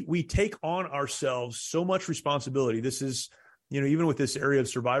that. We take on ourselves so much responsibility. This is, even with this area of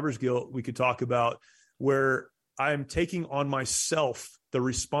survivor's guilt, we could talk about where I'm taking on myself the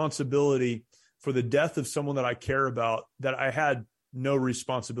responsibility for the death of someone that I care about, that I had no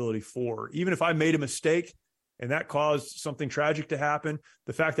responsibility for. Even if I made a mistake and that caused something tragic to happen,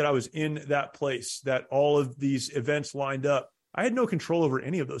 the fact that I was in that place, that all of these events lined up, I had no control over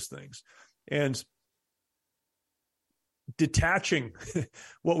any of those things. And detaching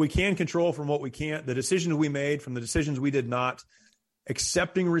what we can control from what we can't, the decisions we made from the decisions we did not,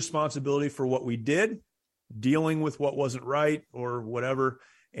 accepting responsibility for what we did, dealing with what wasn't right or whatever,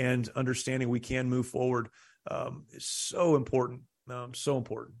 and understanding we can move forward is so important. So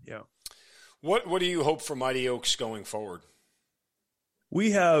important. Yeah. What do you hope for Mighty Oaks going forward?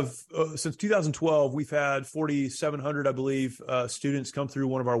 We have, since 2012, we've had 4,700, I believe, students come through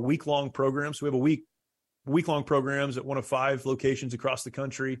one of our week-long programs. So we have week-long programs at one of 5 locations across the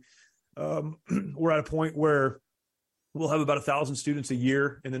country. We're at a point where we'll have about 1,000 students a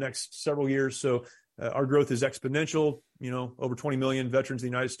year in the next several years. So our growth is exponential, over 20 million veterans in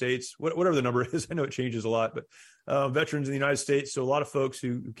the United States, whatever the number is. I know it changes a lot, but veterans in the United States. So a lot of folks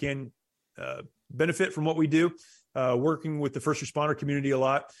who can benefit from what we do, working with the first responder community a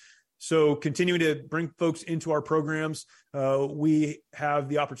lot. So continuing to bring folks into our programs, we have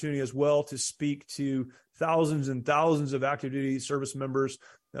the opportunity as well to speak to thousands and thousands of active duty service members.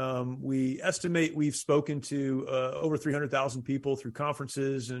 We estimate we've spoken to over 300,000 people through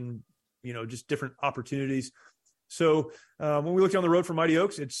conferences and just different opportunities. So when we look down the road for Mighty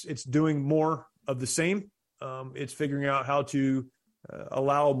Oaks, it's doing more of the same. It's figuring out how to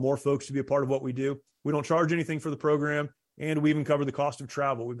allow more folks to be a part of what we do. We don't charge anything for the program, and we even cover the cost of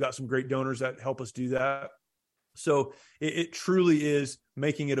travel. We've got some great donors that help us do that. So it truly is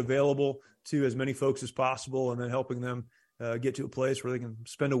making it available to as many folks as possible, and then helping them get to a place where they can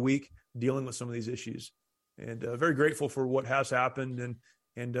spend a week dealing with some of these issues. And very grateful for what has happened,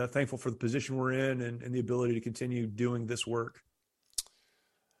 and thankful for the position we're in, and the ability to continue doing this work.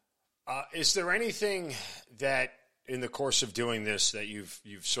 Is there anything that in the course of doing this that you've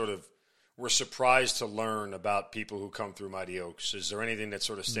sort of were surprised to learn about people who come through Mighty Oaks? Is there anything that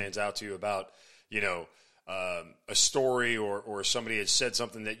sort of stands out to you about, a story or somebody had said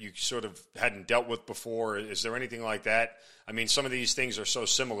something that you sort of hadn't dealt with before? Is there anything like that? I mean, some of these things are so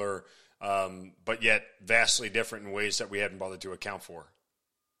similar, but yet vastly different in ways that we hadn't bothered to account for.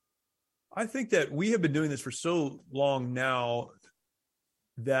 I think that we have been doing this for so long now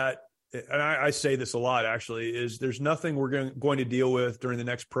that, and I say this a lot actually, is there's nothing we're going to deal with during the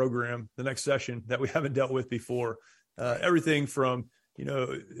next program, the next session, that we haven't dealt with before. Everything from,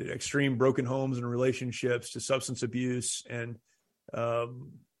 extreme broken homes and relationships to substance abuse and,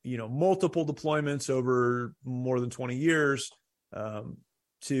 multiple deployments over more than 20 years,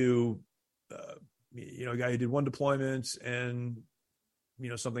 to, a guy who did one deployment and,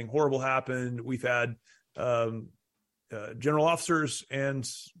 something horrible happened. We've had, general officers and,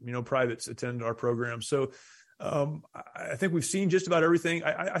 privates attend our program. So, I think we've seen just about everything.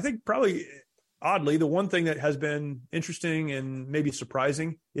 I think probably oddly, the one thing that has been interesting and maybe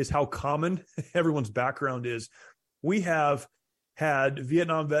surprising is how common everyone's background is. We have had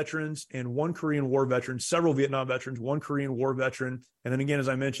Vietnam veterans and one Korean War veteran, several Vietnam veterans, one Korean War veteran. And then again, as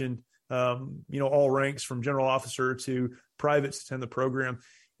I mentioned, all ranks from general officer to privates attend the program.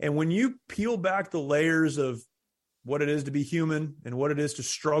 And when you peel back the layers of what it is to be human and what it is to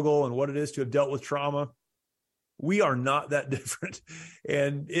struggle and what it is to have dealt with trauma, we are not that different.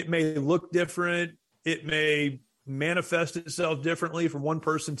 And it may look different. It may manifest itself differently from one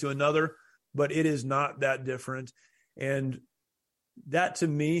person to another, but it is not that different. And that to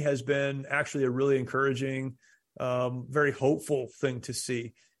me has been actually a really encouraging, very hopeful thing to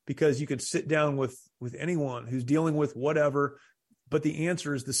see, because you could sit down with anyone who's dealing with whatever, but the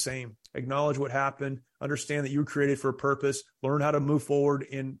answer is the same. Acknowledge what happened, understand that you were created for a purpose, learn how to move forward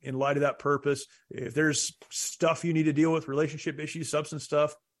in light of that purpose. If there's stuff you need to deal with, relationship issues, substance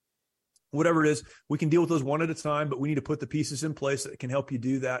stuff, whatever it is, we can deal with those one at a time, but we need to put the pieces in place that can help you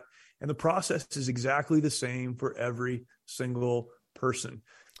do that. And the process is exactly the same for every single person.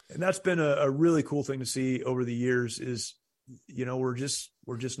 And that's been a really cool thing to see over the years is, we're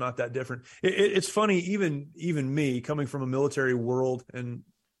just not that different. It's funny, even me coming from a military world and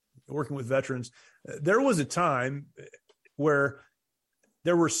working with veterans, there was a time where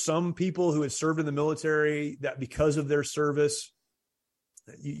there were some people who had served in the military that because of their service,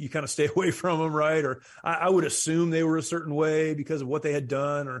 you kind of stay away from them, right? Or I would assume they were a certain way because of what they had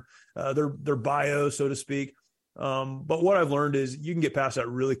done or their bio, so to speak. But what I've learned is you can get past that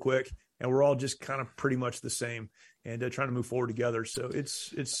really quick, and we're all just kind of pretty much the same and trying to move forward together. So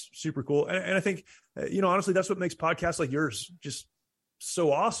it's super cool. And I think, honestly, that's what makes podcasts like yours just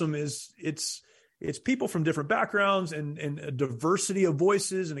so awesome is it's people from different backgrounds and a diversity of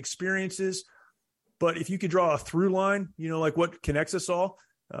voices and experiences. But if you could draw a through line, like what connects us all,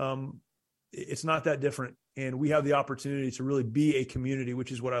 it's not that different. And we have the opportunity to really be a community,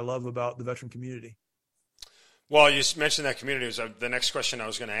 which is what I love about the veteran community. Well, you mentioned that community. The next question I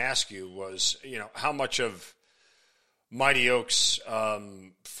was going to ask you was, how much of Mighty Oaks,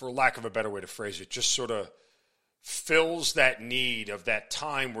 for lack of a better way to phrase it, just sort of fills that need of that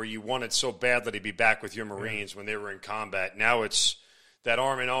time where you wanted so badly to be back with your Marines when they were in combat. Now it's that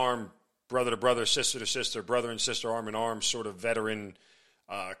arm in arm, brother to brother, sister to sister, brother and sister, arm in arm sort of veteran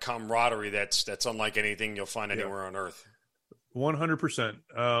camaraderie that's unlike anything you'll find anywhere on earth.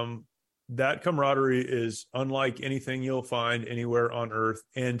 100%. That camaraderie is unlike anything you'll find anywhere on earth.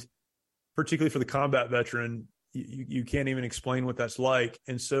 And particularly for the combat veteran, you can't even explain what that's like.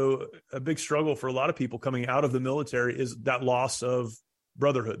 And so a big struggle for a lot of people coming out of the military is that loss of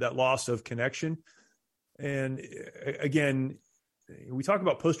brotherhood, that loss of connection. And again, we talk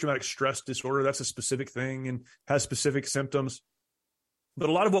about post-traumatic stress disorder. That's a specific thing and has specific symptoms. But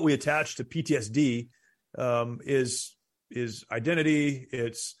a lot of what we attach to PTSD is identity.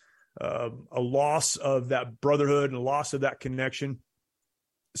 It's a loss of that brotherhood and a loss of that connection.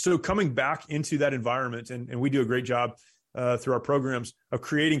 So coming back into that environment, and we do a great job through our programs of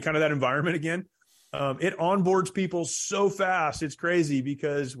creating kind of that environment again. It onboards people so fast. It's crazy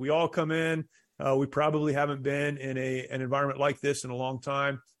because we all come in. We probably haven't been in an environment like this in a long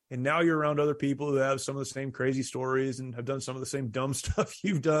time. And now you're around other people who have some of the same crazy stories and have done some of the same dumb stuff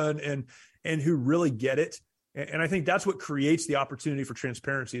you've done and who really get it. And I think that's what creates the opportunity for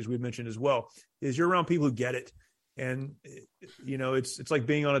transparency, as we've mentioned as well, is you're around people who get it. And, it's like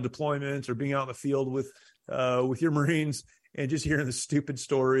being on a deployment or being out in the field with your Marines and just hearing the stupid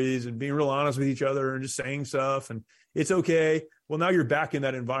stories and being real honest with each other and just saying stuff. And it's okay. Well, now you're back in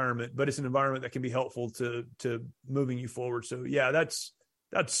that environment, but it's an environment that can be helpful to moving you forward. So yeah, that's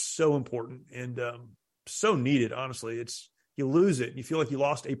so important and so needed. Honestly, you lose it and you feel like you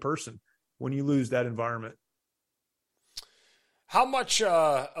lost a person when you lose that environment. How much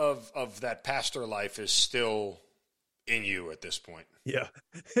of that pastor life is still in you at this point? Yeah,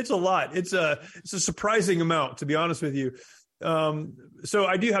 it's a lot. It's a surprising amount, to be honest with you. So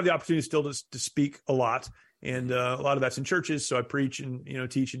I do have the opportunity still to speak a lot, and a lot of that's in churches. So I preach and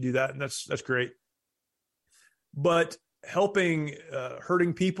teach and do that, and that's great. But helping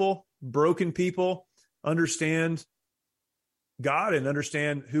hurting people, broken people, understand God and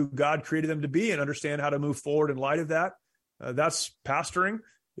understand who God created them to be, and understand how to move forward in light of that. That's pastoring.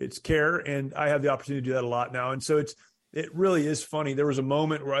 It's care, and I have the opportunity to do that a lot now. And so it really is funny. There was a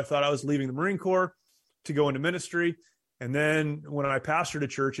moment where I thought I was leaving the Marine Corps to go into ministry. And then when I pastored a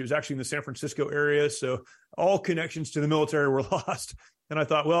church, it was actually in the San Francisco area. So all connections to the military were lost. And I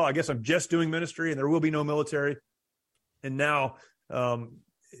thought, well, I guess I'm just doing ministry and there will be no military. And now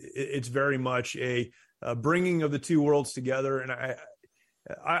it's very much a bringing of the two worlds together. And I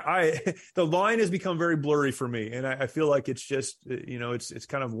the line has become very blurry for me. And I feel like it's just, it's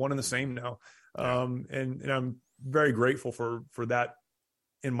kind of one and the same now. And I'm very grateful for that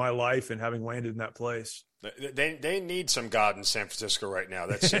in my life and having landed in that place. They need some God in San Francisco right now.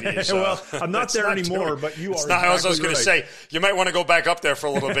 That city is. Well, I'm not there anymore, but you are. I was going to say you might want to go back up there for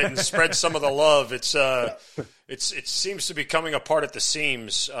a little bit and spread some of the love. It seems to be coming apart at the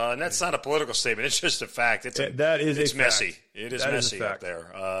seams, and that's not a political statement. It's just a fact. It's messy. It is messy up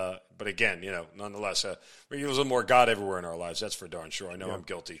there. But again, nonetheless, we use a little more God everywhere in our lives. That's for darn sure. I know I'm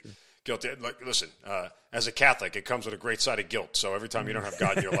guilty. Sure. Guilty. Like, listen, as a Catholic, it comes with a great side of guilt. So every time you don't have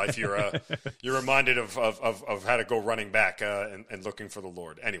God in your life, you're reminded of how to go running back and looking for the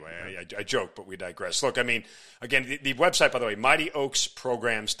Lord. Anyway, I joke, but we digress. Look, I mean, again, the website, by the way,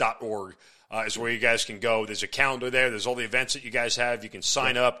 mightyoaksprograms.org is where you guys can go. There's a calendar there. There's all the events that you guys have. You can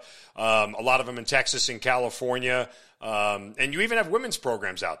sign up. A lot of them in Texas and California. And you even have women's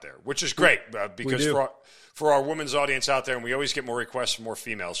programs out there, which is great because for our women's audience out there, and we always get more requests from more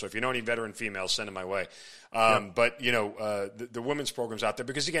females. So if you know any veteran females, send them my way. But, the women's programs out there,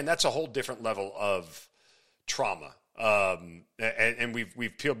 because, again, that's a whole different level of trauma. And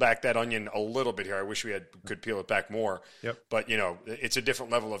we've peeled back that onion a little bit here. I wish we could peel it back more. Yep. But, it's a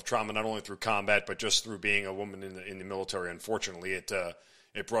different level of trauma, not only through combat, but just through being a woman in the military. Unfortunately, it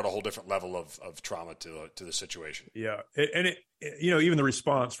brought a whole different level of trauma to the situation. Yeah. And even the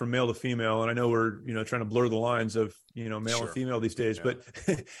response from male to female, and I know we're, trying to blur the lines of, male and female these days, but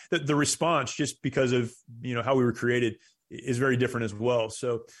the response, just because of, how we were created, is very different as well.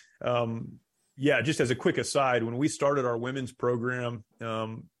 So, just as a quick aside, when we started our women's program,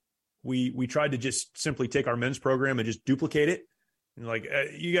 we tried to just simply take our men's program and just duplicate it. And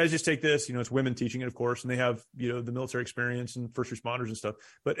you guys just take this, it's women teaching it, of course, and they have, the military experience and first responders and stuff,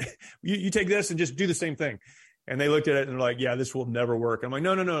 but you take this and just do the same thing. And they looked at it and they're like, yeah, this will never work. I'm like,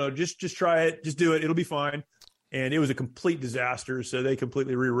 no, just try it. Just do it. It'll be fine. And it was a complete disaster. So they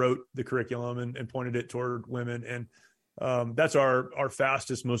completely rewrote the curriculum and pointed it toward women. And that's our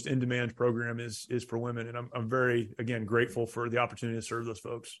fastest, most in-demand program is for women. And I'm very, again, grateful for the opportunity to serve those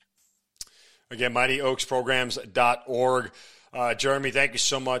folks. Again, mightyoaksprograms.org. Jeremy, thank you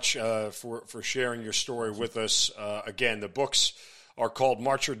so much for sharing your story with us. Again, the books are called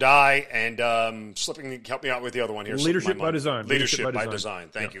March or Die, and help me out with the other one here. Leadership by Design. Leadership by Design.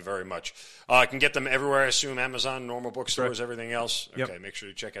 Thank you very much. I can get them everywhere, I assume, Amazon, normal bookstores, everything else. Okay, make sure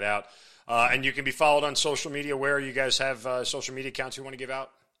you check it out. And you can be followed on social media. Where you guys have social media accounts you want to give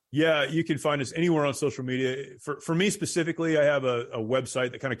out? Yeah, you can find us anywhere on social media. For me specifically, I have a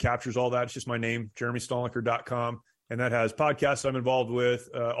website that kind of captures all that. It's just my name, jeremystolniker.com. And that has podcasts I'm involved with,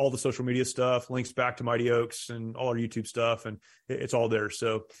 all the social media stuff, links back to Mighty Oaks and all our YouTube stuff. And it's all there.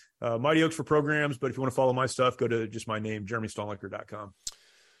 So Mighty Oaks for programs. But if you want to follow my stuff, go to just my name, jeremystolniker.com.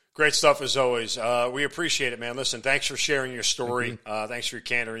 Great stuff as always. We appreciate it, man. Listen, thanks for sharing your story. Thanks for your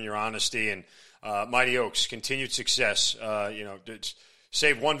candor and your honesty. And Mighty Oaks, continued success.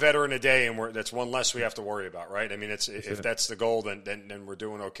 Save one veteran a day, and that's one less we have to worry about, right? I mean, if that's the goal, then we're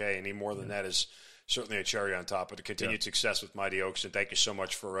doing okay. Any more than that is certainly a cherry on top. But a continued success with Mighty Oaks, and thank you so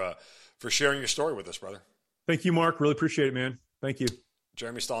much for sharing your story with us, brother. Thank you, Mark. Really appreciate it, man. Thank you.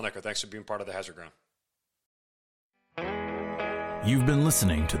 Jeremy Stalnecker, thanks for being part of the Hazard Ground. You've been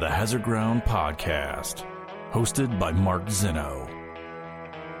listening to the Hazard Ground Podcast, hosted by Mark Zinno.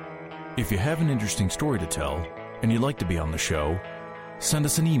 If you have an interesting story to tell and you'd like to be on the show, send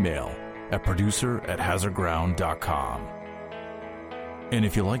us an email at producer@hazardground.com. And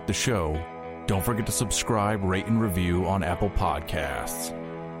if you like the show, don't forget to subscribe, rate, and review on Apple Podcasts.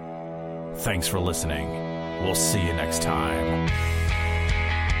 Thanks for listening. We'll see you next time.